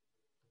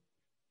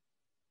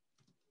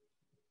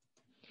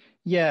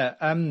 Yeah,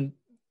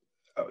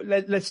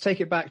 let's take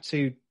it back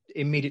to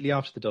immediately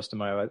after the Dos de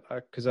Mayo,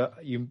 because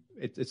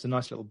it's a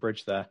nice little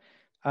bridge there.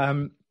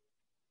 For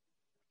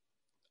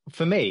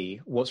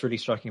me, what's really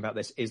striking about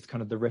this is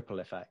kind of the ripple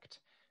effect,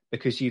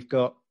 because you've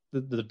got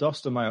the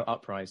Dos de Mayo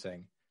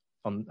uprising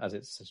on, as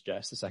it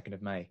suggests, the 2nd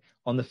of May.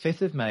 On the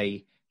 5th of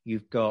May,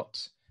 you've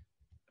got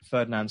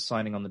Ferdinand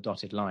signing on the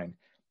dotted line.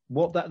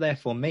 What that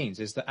therefore means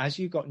is that as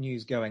you've got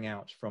news going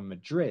out from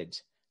Madrid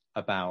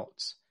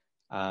about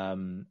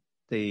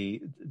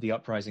the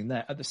uprising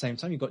there, at the same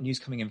time, you've got news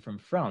coming in from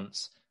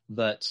France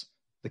that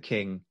the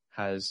king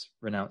has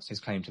renounced his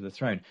claim to the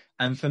throne.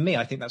 And for me,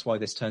 I think that's why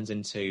this turns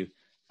into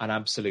an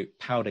absolute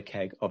powder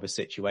keg of a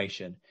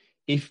situation.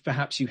 If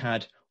perhaps you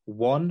had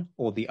one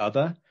or the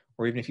other,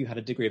 or even if you had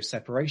a degree of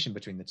separation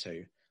between the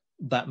two,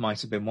 that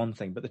might have been one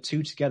thing. But the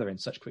two together in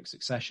such quick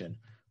succession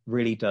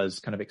really does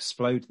kind of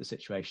explode the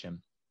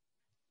situation.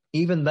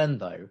 Even then,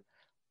 though,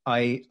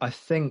 I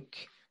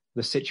think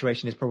the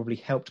situation is probably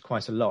helped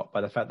quite a lot by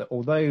the fact that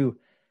although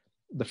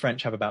the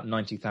French have about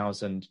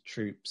 90,000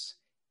 troops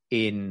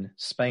in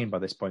Spain by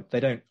this point, they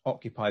don't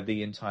occupy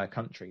the entire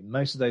country.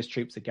 Most of those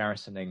troops are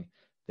garrisoning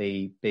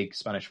the big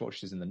Spanish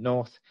fortresses in the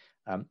north,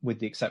 with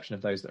the exception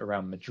of those that are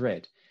around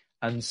Madrid.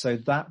 And so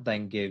that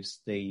then gives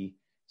the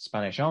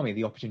Spanish army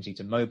the opportunity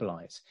to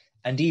mobilize.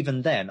 And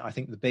even then, I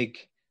think the big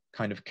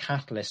kind of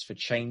catalyst for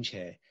change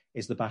here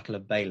is the Battle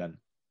of Bailén,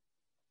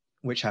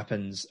 which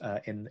happens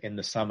in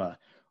the summer,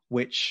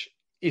 which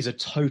is a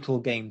total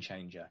game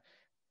changer.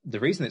 The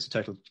reason it's a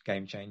total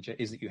game changer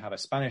is that you have a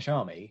Spanish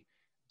army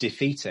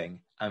defeating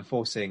and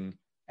forcing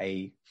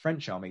a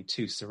French army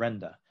to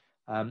surrender.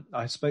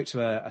 I spoke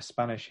to a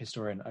Spanish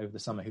historian over the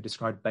summer who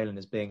described Bailén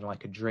as being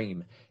like a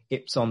dream.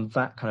 It's on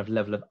that kind of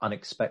level of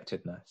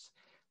unexpectedness.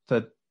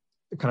 For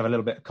kind of a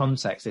little bit of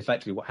context,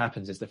 effectively what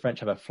happens is the French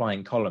have a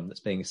flying column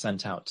that's being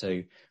sent out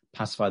to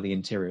pacify the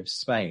interior of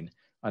Spain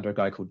under a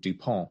guy called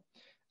Dupont.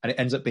 And it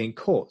ends up being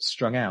caught,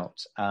 strung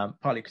out,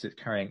 partly because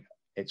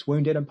it's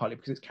wounded and partly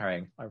because it's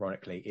carrying,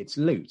 ironically, its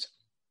loot.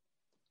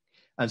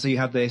 And so you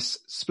have this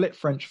split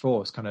French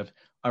force kind of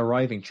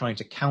arriving, trying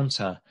to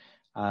counter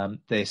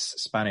this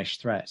Spanish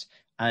threat.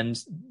 And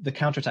the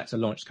counterattacks are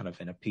launched kind of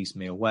in a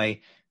piecemeal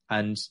way,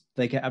 and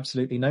they get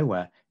absolutely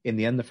nowhere. In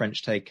the end, the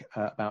French take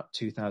about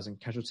 2,000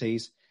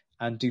 casualties,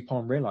 and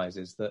Dupont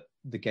realizes that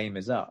the game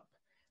is up.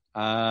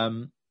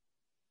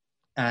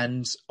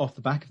 And off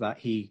the back of that,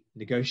 he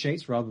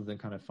negotiates rather than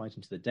kind of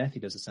fighting to the death. He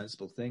does a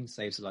sensible thing,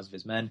 saves the lives of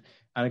his men,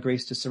 and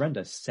agrees to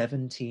surrender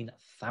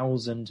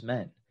 17,000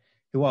 men,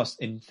 who are,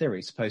 in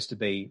theory, supposed to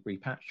be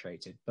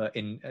repatriated. But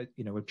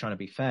we're trying to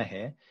be fair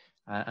here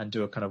and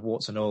do a kind of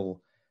warts and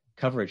all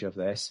coverage of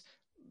this.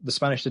 The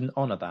Spanish didn't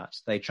honor that.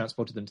 They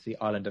transported them to the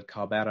island of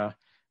Cabrera,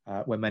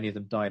 where many of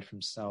them died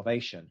from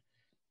starvation.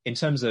 In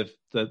terms of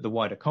the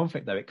wider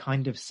conflict, though, it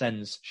kind of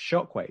sends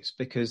shockwaves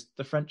because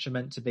the French are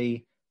meant to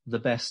be the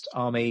best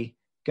army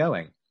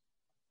going.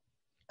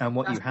 And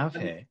what you have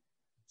here...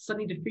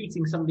 Suddenly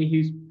defeating somebody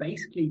who's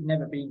basically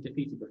never been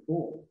defeated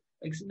before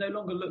makes them no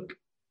longer look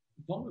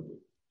vulnerable.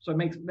 So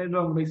it no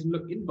longer makes them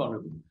look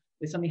invulnerable.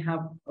 They suddenly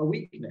have a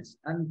weakness.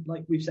 And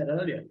like we've said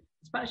earlier,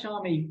 the Spanish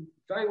army,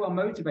 very well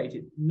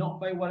motivated, not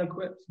very well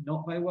equipped,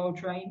 not very well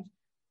trained,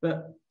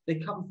 but they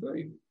come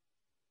through.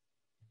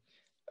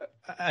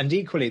 And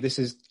equally,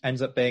 this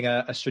ends up being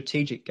a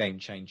strategic game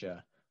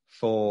changer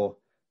for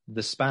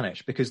the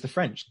Spanish, because the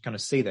French kind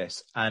of see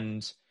this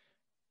and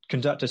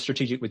conduct a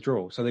strategic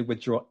withdrawal. So they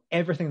withdraw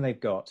everything they've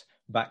got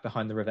back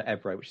behind the River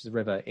Ebro, which is a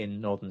river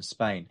in northern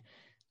Spain.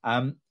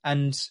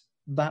 And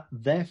that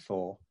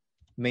therefore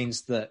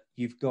means that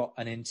you've got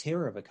an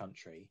interior of a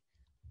country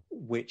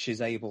which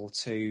is able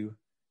to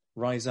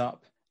rise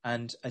up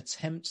and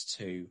attempt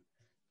to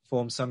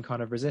form some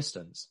kind of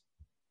resistance.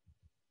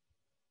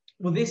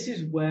 Well, this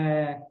is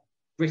where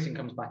Britain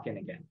comes back in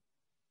again.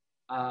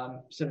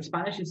 So the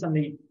Spanish have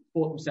suddenly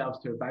fought themselves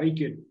to a very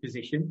good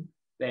position.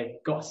 They've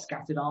got a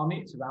scattered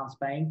army, it's around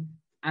Spain,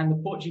 and the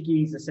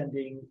Portuguese are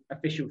sending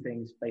official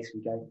things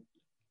basically going,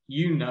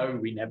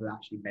 we never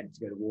actually meant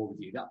to go to war with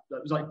you. That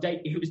was like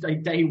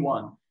day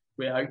one,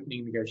 we're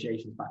opening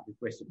negotiations back with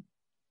Britain.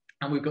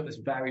 And we've got this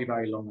very,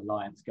 very long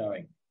alliance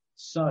going.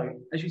 So,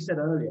 as you said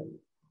earlier,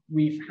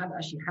 we've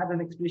actually had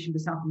an expedition to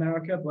South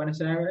America,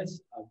 Buenos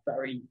Aires, a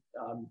very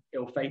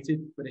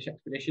ill-fated British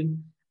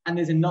expedition. And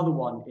there's another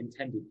one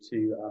intended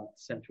to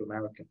Central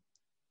America.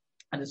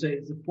 And so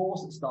it's a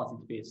force that's starting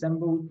to be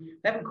assembled.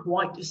 They haven't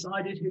quite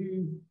decided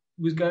who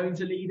was going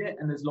to lead it,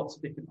 and there's lots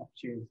of different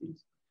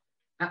opportunities.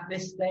 At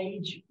this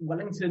stage,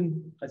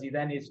 Wellington, as he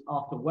then is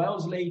Arthur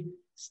Wellesley,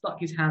 stuck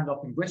his hand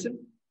up in Britain,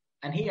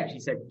 and he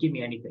actually said, give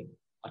me anything.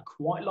 I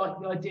quite like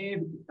the idea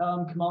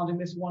of commanding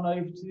this one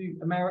over to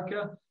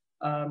America,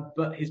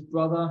 but his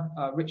brother,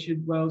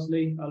 Richard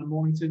Wellesley, Earl of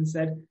Mornington,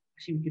 said,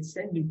 actually, we could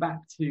send him back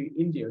to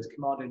India as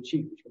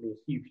Commander-in-Chief, which would be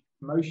a huge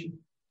promotion.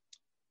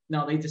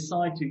 Now, they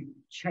decide to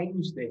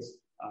change this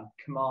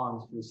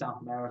command from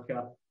South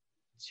America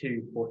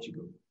to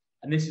Portugal.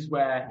 And this is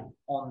where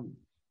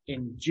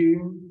in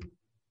June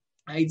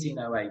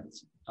 1808,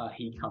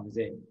 he comes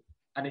in.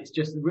 And it's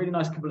just a really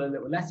nice couple of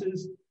little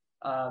letters.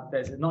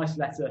 There's a nice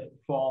letter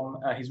from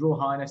His Royal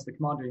Highness, the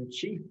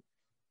Commander-in-Chief,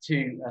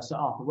 to Sir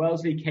Arthur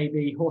Wellesley,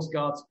 KB, Horse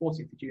Guards,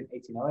 14th of June,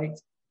 1808.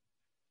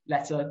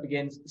 Letter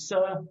begins,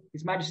 Sir,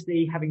 His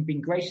Majesty, having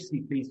been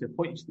graciously pleased to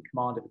appoint you to the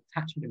command of a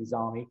detachment of his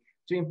army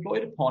to be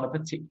employed upon a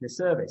particular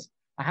service,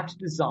 I have to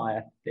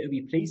desire that you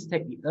be pleased to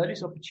take the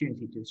earliest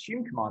opportunity to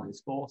assume command of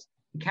this force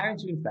and carry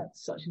into effect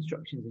such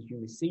instructions as you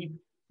receive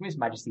from His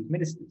Majesty's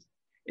ministers.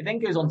 It then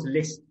goes on to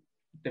list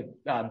the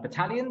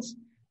battalions,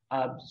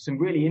 some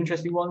really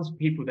interesting ones,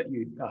 people that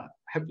you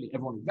hopefully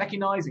everyone will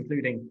recognise,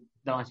 including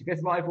the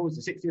 95th Rifles,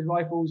 the 60th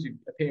Rifles, who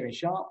appear in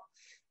Sharpe,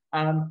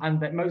 and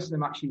that most of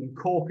them actually in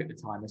Cork at the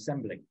time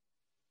assembling.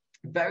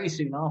 Very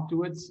soon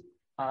afterwards,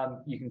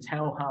 you can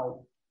tell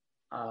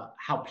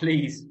how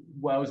pleased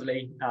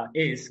Wellesley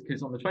is,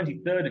 because on the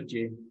 23rd of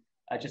June,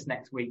 just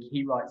next week,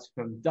 he writes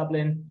from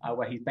Dublin,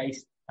 where he's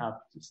based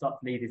to start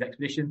to lead his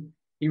expedition.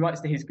 He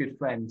writes to his good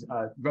friend,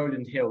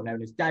 Rowland Hill,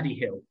 known as Daddy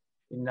Hill.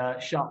 In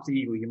Sharpe's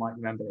Eagle, you might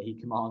remember that he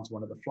commands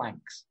one of the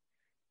flanks.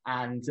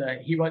 And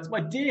he writes,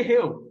 My dear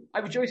Hill, I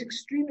rejoice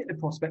extremely at the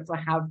prospects I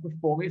have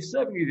before me of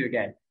serving with you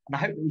again. And I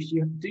hope that we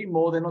shall do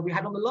more than we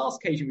had on the last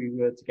occasion we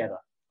were together.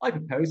 I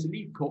propose to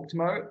leave Cork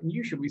tomorrow, and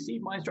you shall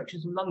receive my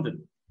instructions from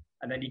London.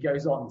 And then he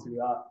goes on to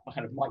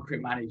kind of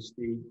micromanage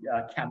the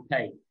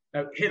campaign.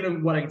 Now, Hill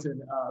and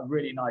Wellington are a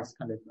really nice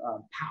kind of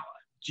power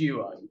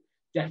duo.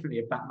 Definitely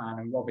a Batman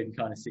and Robin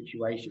kind of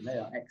situation. They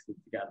are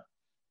excellent together.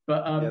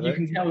 But you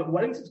can tell that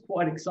Wellington's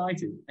quite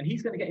excited, and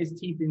he's going to get his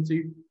teeth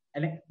into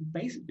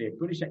basically a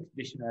British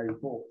expeditionary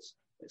force.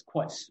 It's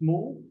quite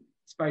small.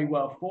 It's very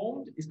well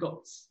formed. It's got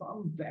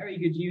some very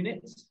good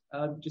units.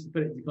 Just to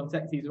put it into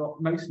context, these are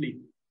mostly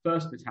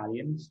 1st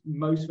battalions.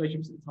 Most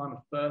regiments at the time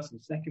are 1st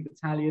and 2nd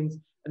battalions.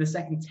 And the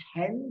 2nd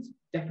tend,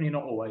 definitely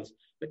not always,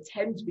 but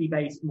tend to be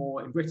based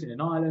more in Britain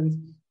and Ireland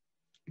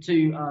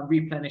to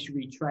replenish,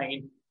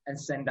 retrain, and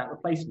send out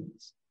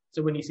replacements.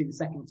 So when you see the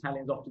 2nd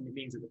battalions, often it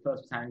means that the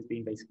 1st battalion is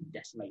being basically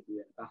decimated in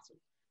a battle.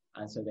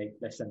 And so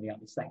they're sending out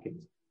the 2nd.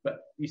 But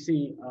you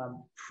see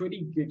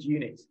pretty good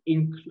units,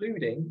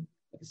 including,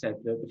 like I said,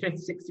 the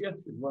 5th,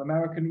 60th, the Royal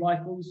American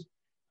Rifles,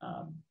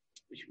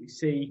 which we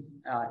see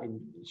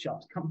in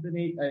Sharpe's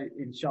company,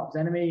 in Sharpe's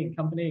enemy and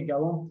company, and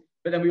go on.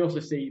 But then we also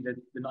see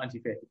the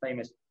 95th, the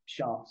famous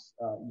Sharpe's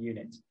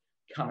unit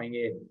coming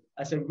in.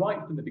 And so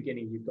right from the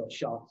beginning, you've got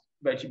Sharpe's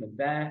regiment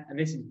there. And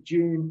this is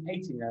June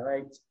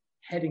 1808,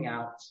 heading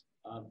out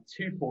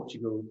to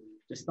Portugal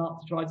to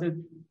start to try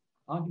to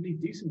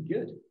arguably do some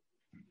good.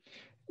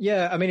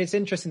 Yeah, I mean, it's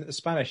interesting that the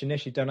Spanish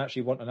initially don't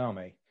actually want an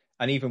army.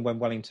 And even when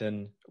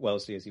Wellington,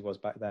 Wellesley as he was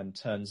back then,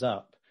 turns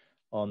up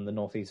on the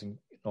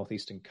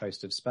northeastern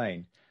coast of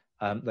Spain,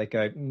 they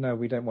go, no,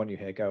 we don't want you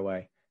here, go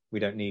away. We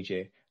don't need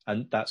you.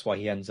 And that's why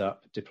he ends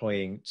up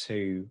deploying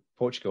to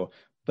Portugal.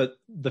 But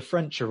the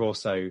French are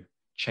also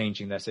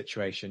changing their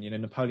situation. You know,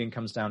 Napoleon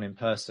comes down in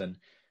person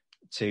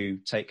to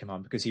take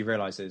command because he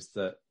realizes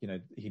that, you know,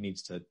 he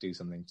needs to do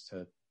something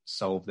to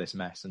solve this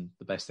mess. And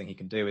the best thing he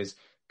can do is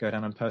go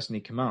down and personally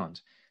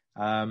command.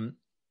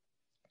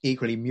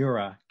 Equally,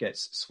 Murat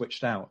gets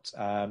switched out.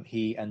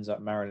 He ends up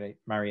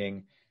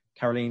marrying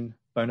Caroline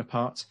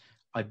Bonaparte.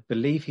 I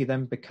believe he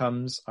then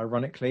becomes,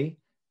 ironically,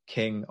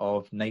 King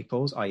of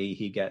Naples, i.e.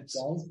 he gets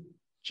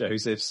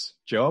Joseph's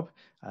job.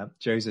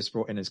 Joseph's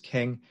brought in as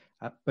king.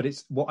 But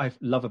it's what I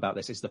love about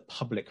this is the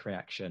public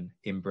reaction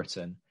in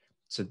Britain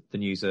to the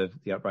news of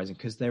the uprising,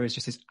 because there is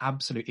just this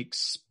absolute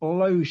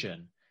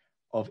explosion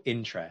of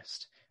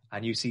interest.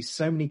 And you see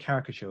so many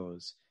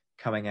caricatures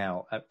coming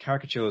out.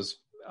 Caricatures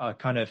are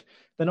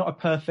they're not a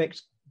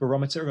perfect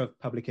barometer of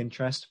public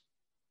interest,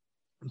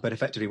 but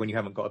effectively when you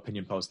haven't got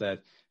opinion polls,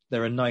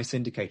 they're a nice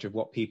indicator of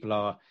what people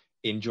are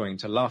enjoying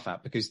to laugh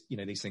at, because, you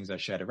know, these things are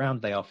shared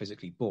around, they are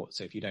physically bought.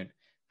 So if you don't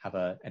have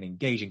an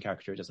engaging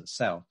caricature, it doesn't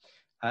sell.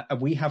 And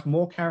we have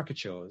more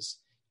caricatures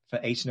for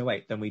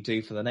 1808 than we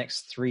do for the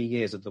next 3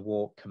 years of the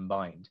war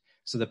combined.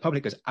 So the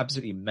public is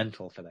absolutely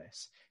mental for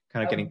this,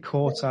 kind of getting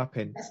caught up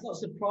in... That's not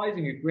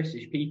surprising with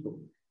British people.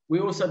 We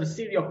also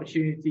see the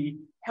opportunity,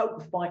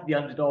 help fight the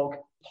underdog,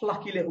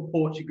 plucky little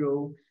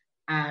Portugal,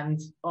 and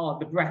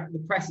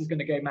the press is going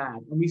to go mad.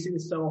 And we see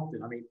this so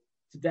often. I mean,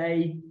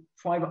 today,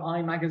 Private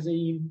Eye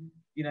magazine,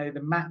 you know,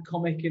 the Mac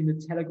comic in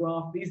the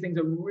Telegraph, these things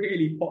are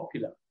really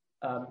popular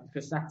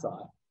for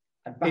satire.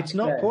 It's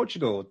not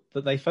Portugal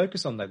that they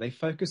focus on, though. They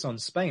focus on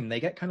Spain.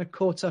 They get kind of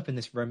caught up in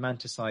this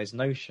romanticized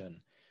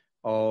notion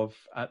of,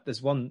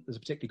 there's a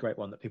particularly great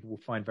one that people will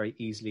find very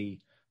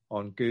easily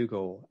on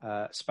Google,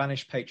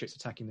 Spanish patriots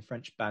attacking the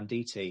French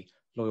banditti,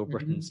 loyal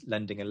Britons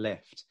lending a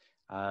lift.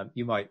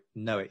 You might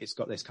know it. It's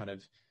got this kind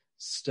of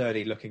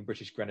sturdy-looking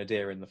British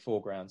grenadier in the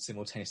foreground,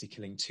 simultaneously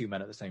killing two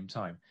men at the same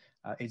time.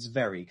 It's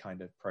very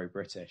kind of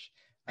pro-British,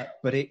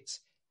 but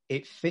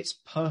it fits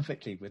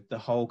perfectly with the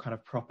whole kind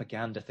of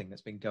propaganda thing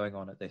that's been going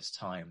on at this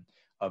time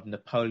of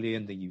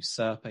Napoleon, the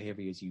usurper. Here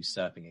he is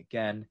usurping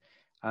again.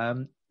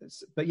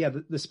 But yeah,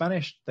 the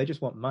Spanish, they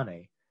just want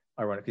money.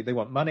 Ironically, they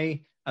want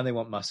money and they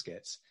want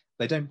muskets.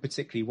 They don't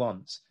particularly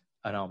want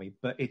an army,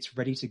 but it's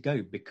ready to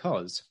go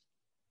because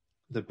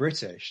the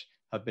British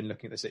have been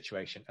looking at the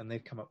situation and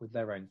they've come up with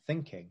their own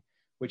thinking,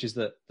 which is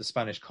that the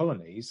Spanish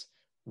colonies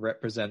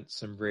represent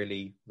some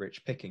really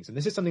rich pickings. And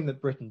this is something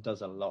that Britain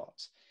does a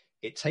lot.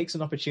 It takes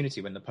an opportunity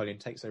when Napoleon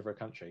takes over a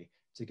country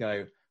to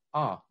go,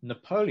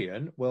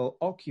 Napoleon will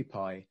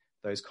occupy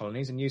those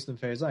colonies and use them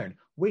for his own.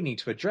 We need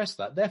to address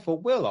that. Therefore,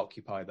 we'll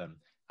occupy them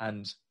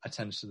and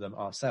attend to them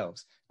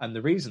ourselves. And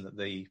the reason that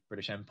the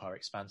British Empire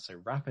expands so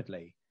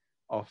rapidly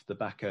off the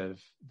back of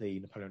the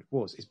Napoleonic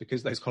Wars is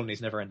because those colonies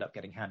never end up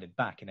getting handed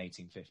back in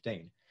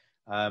 1815.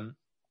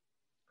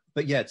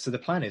 But yeah, so the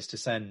plan is to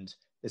send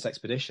this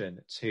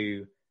expedition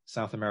to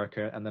South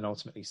America and then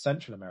ultimately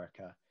Central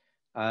America.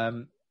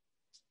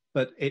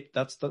 But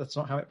that's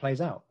not how it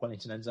plays out.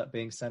 Wellington ends up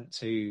being sent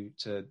to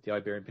the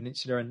Iberian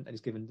Peninsula and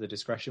is given the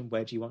discretion,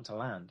 where do you want to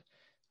land?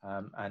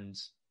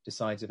 And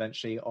decides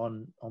eventually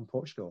on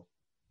Portugal.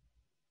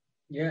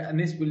 Yeah, and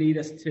this will lead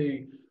us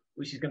to,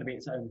 which is going to be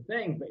its own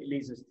thing, but it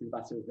leads us to the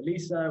Battle of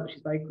Velisa, which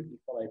is very quickly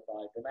followed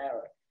by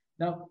Vimeiro.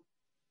 Now,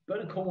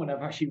 Bernard Cornwell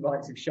never actually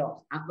writes of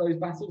Sharpe's at those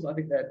battles. I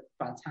think they're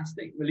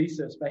fantastic.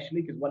 Velisa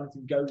especially, because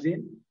Wellington goes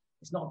in.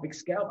 It's not a big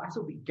scale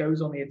battle, but he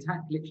goes on the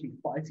attack, literally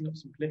fighting up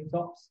some cliff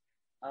tops.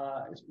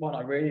 It's one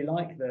I really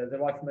like. The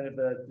riflemen of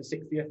the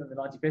 60th and the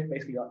 95th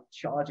basically like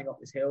charging up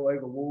this hill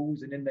over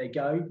walls, and in they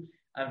go.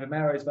 And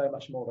Vimeiro is very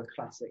much more of a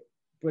classic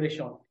British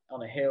on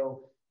a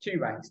hill, 2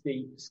 ranks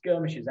deep,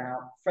 skirmishes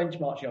out, French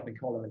marching up in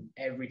column, and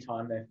every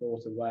time they're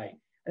fought away.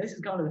 And this is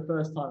kind of the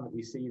first time that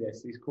we see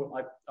this.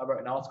 I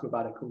wrote an article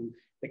about it called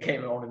 "They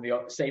Came On in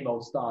the Same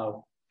Old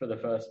Style" for the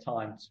first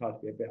time, to try to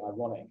be a bit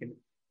ironic. And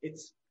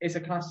it's a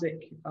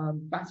classic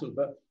battle,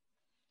 but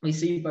we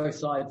see both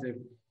sides of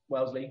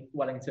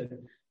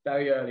Wellington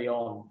very early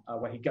on,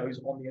 where he goes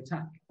on the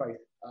attack, both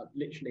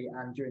literally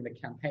and during the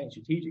campaign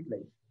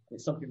strategically.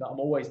 It's something that I'm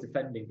always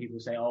defending. People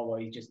say, well,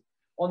 he's just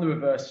on the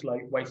reverse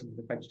slope, waiting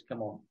for the French to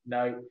come on.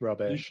 No.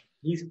 Rubbish.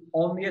 He's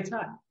on the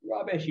attack.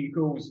 Rubbish, he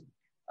calls.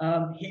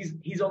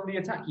 He's on the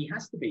attack. He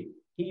has to be.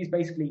 He's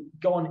basically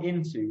gone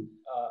into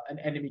an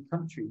enemy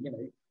country.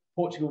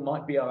 Portugal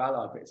might be our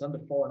ally, but it's under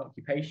foreign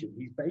occupation.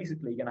 He's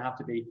basically going to have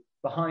to be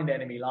behind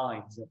enemy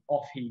lines, and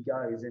off he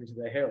goes into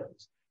the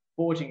hills,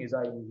 forging his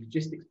own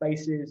logistics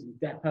bases and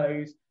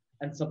depots.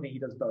 And something he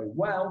does very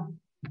well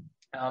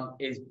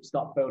is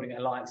start building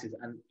alliances.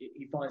 And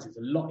he finds it's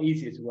a lot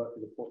easier to work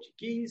with the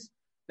Portuguese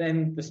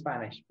than the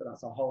Spanish, but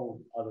that's a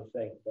whole other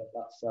thing. But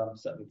that's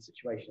certainly the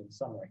situation in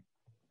summary.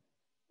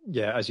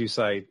 Yeah, as you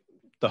say,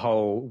 the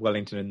whole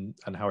Wellington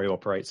and how he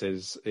operates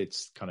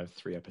it's kind of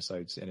 3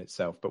 episodes in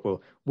itself, but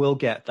we'll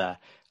get there.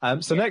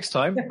 So next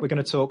time we're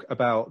going to talk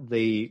about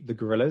the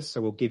guerrillas.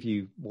 So we'll give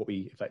you what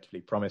we effectively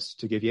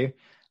promised to give you.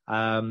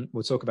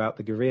 We'll talk about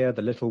the guerrilla,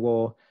 the little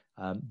war,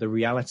 the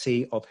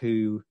reality of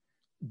who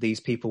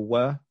these people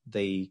were,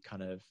 the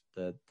kind of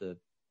the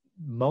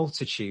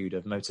multitude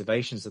of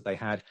motivations that they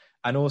had,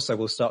 and also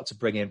we'll start to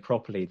bring in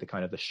properly the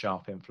kind of the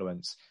Sharpe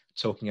influence,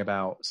 talking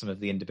about some of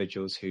the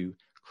individuals who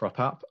crop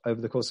up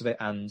over the course of it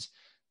and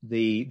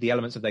the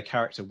elements of their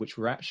character which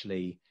were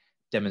actually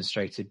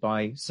demonstrated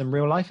by some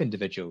real life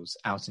individuals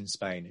out in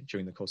Spain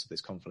during the course of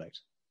this conflict.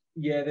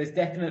 Yeah, there's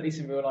definitely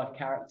some real life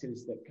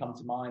characters that come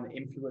to mind that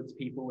influence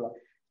people.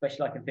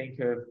 Especially I can think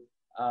of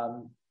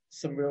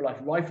some real life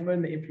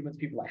riflemen that influence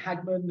people like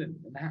Hagman,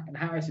 and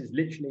Harris is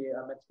literally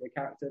meant to be a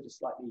character, just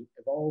slightly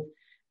evolved.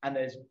 And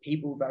there's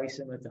people very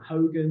similar to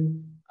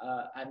Hogan,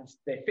 and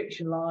they're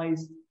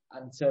fictionalized.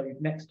 And so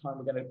next time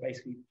we're going to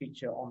basically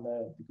feature on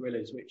the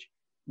guerrillas, which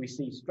we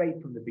see straight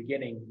from the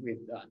beginning with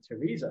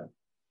Teresa.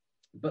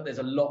 But there's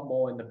a lot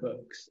more in the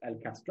books, El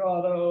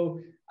Castrado,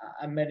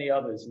 and many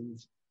others. And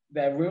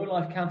their real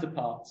life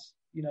counterparts,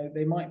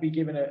 they might be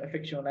given a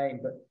fictional name,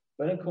 but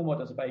Bernard Cornwell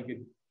does a very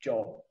good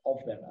job of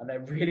them. And they're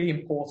really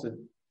important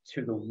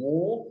to the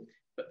war,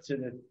 but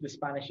to the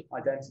Spanish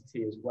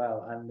identity as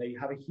well. And they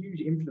have a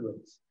huge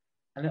influence.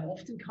 And they're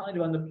often kind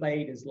of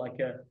underplayed as like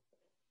a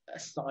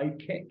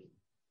sidekick.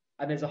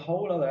 And there's a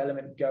whole other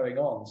element going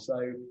on. So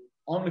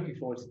I'm looking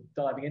forward to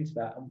diving into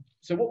that. And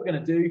so what we're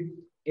going to do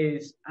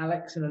is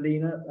Alex and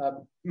Alina,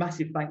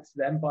 massive thanks to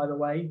them, by the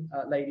way,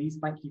 ladies.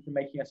 Thank you for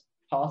making us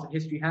part of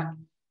History Hack.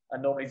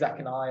 And normally Zack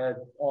and I are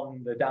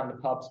on the down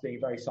the pubs being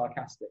very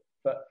sarcastic.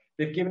 But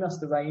they've given us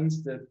the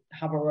reins to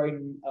have our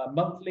own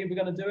monthly. We're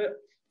going to do it.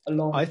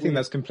 I think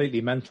that's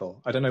completely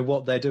mental. I don't know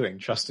what they're doing,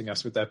 trusting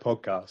us with their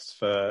podcasts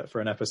for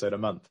an episode a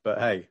month. But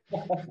hey,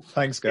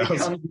 thanks,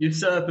 girls.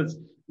 Usurpers.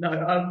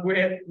 No,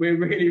 we're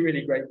really,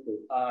 really grateful.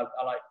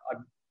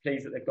 I'm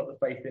pleased that they've got the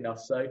faith in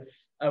us. So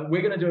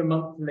we're going to do a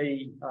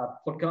monthly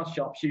podcast,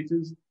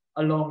 Sharpshooters,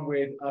 along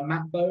with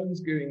Matt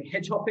Bones doing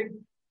hedge hopping.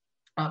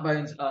 Matt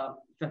Bones,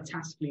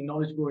 fantastically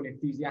knowledgeable and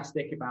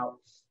enthusiastic about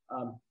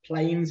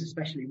planes,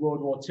 especially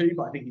World War II,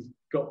 but I think he's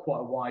got quite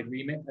a wide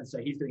remit. And so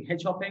he's doing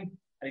hedge hopping,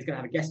 and he's going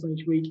to have a guest on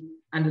each week.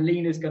 And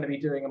Alina's going to be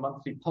doing a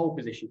monthly pole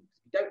position.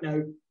 If you don't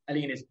know,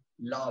 Alina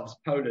loves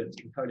Poland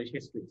and Polish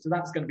history. So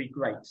that's going to be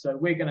great. So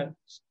we're going to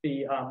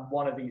be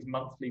one of these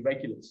monthly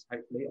regulars,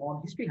 hopefully,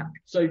 on History Hack.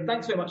 So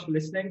thanks so much for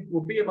listening.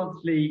 We'll be a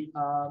monthly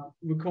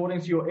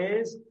recording to your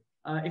ears.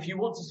 If you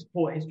want to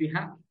support History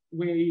Hack,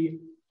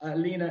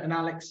 Alina and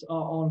Alex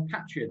are on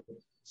Patreon.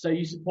 So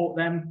you support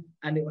them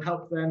and it will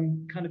help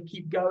them kind of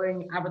keep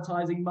going,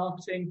 advertising,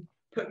 marketing,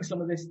 putting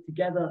some of this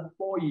together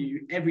for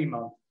you every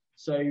month.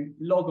 So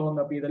log on,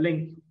 there'll be the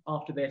link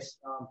after this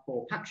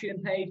for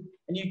Patreon page,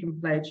 and you can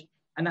pledge.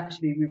 And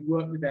actually, we've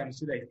worked with them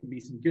so there can be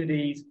some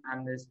goodies.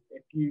 And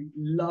if you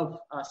love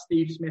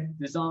Steve Smith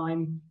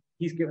design,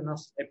 he's given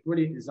us a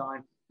brilliant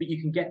design, but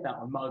you can get that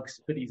on mugs,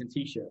 hoodies, and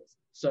t-shirts.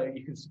 So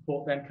you can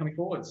support them coming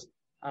forwards.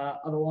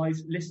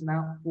 Otherwise, listen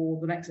out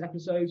for the next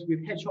episodes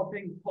with hedge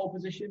hopping, pole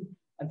position,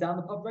 and down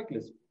the pub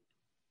regulars.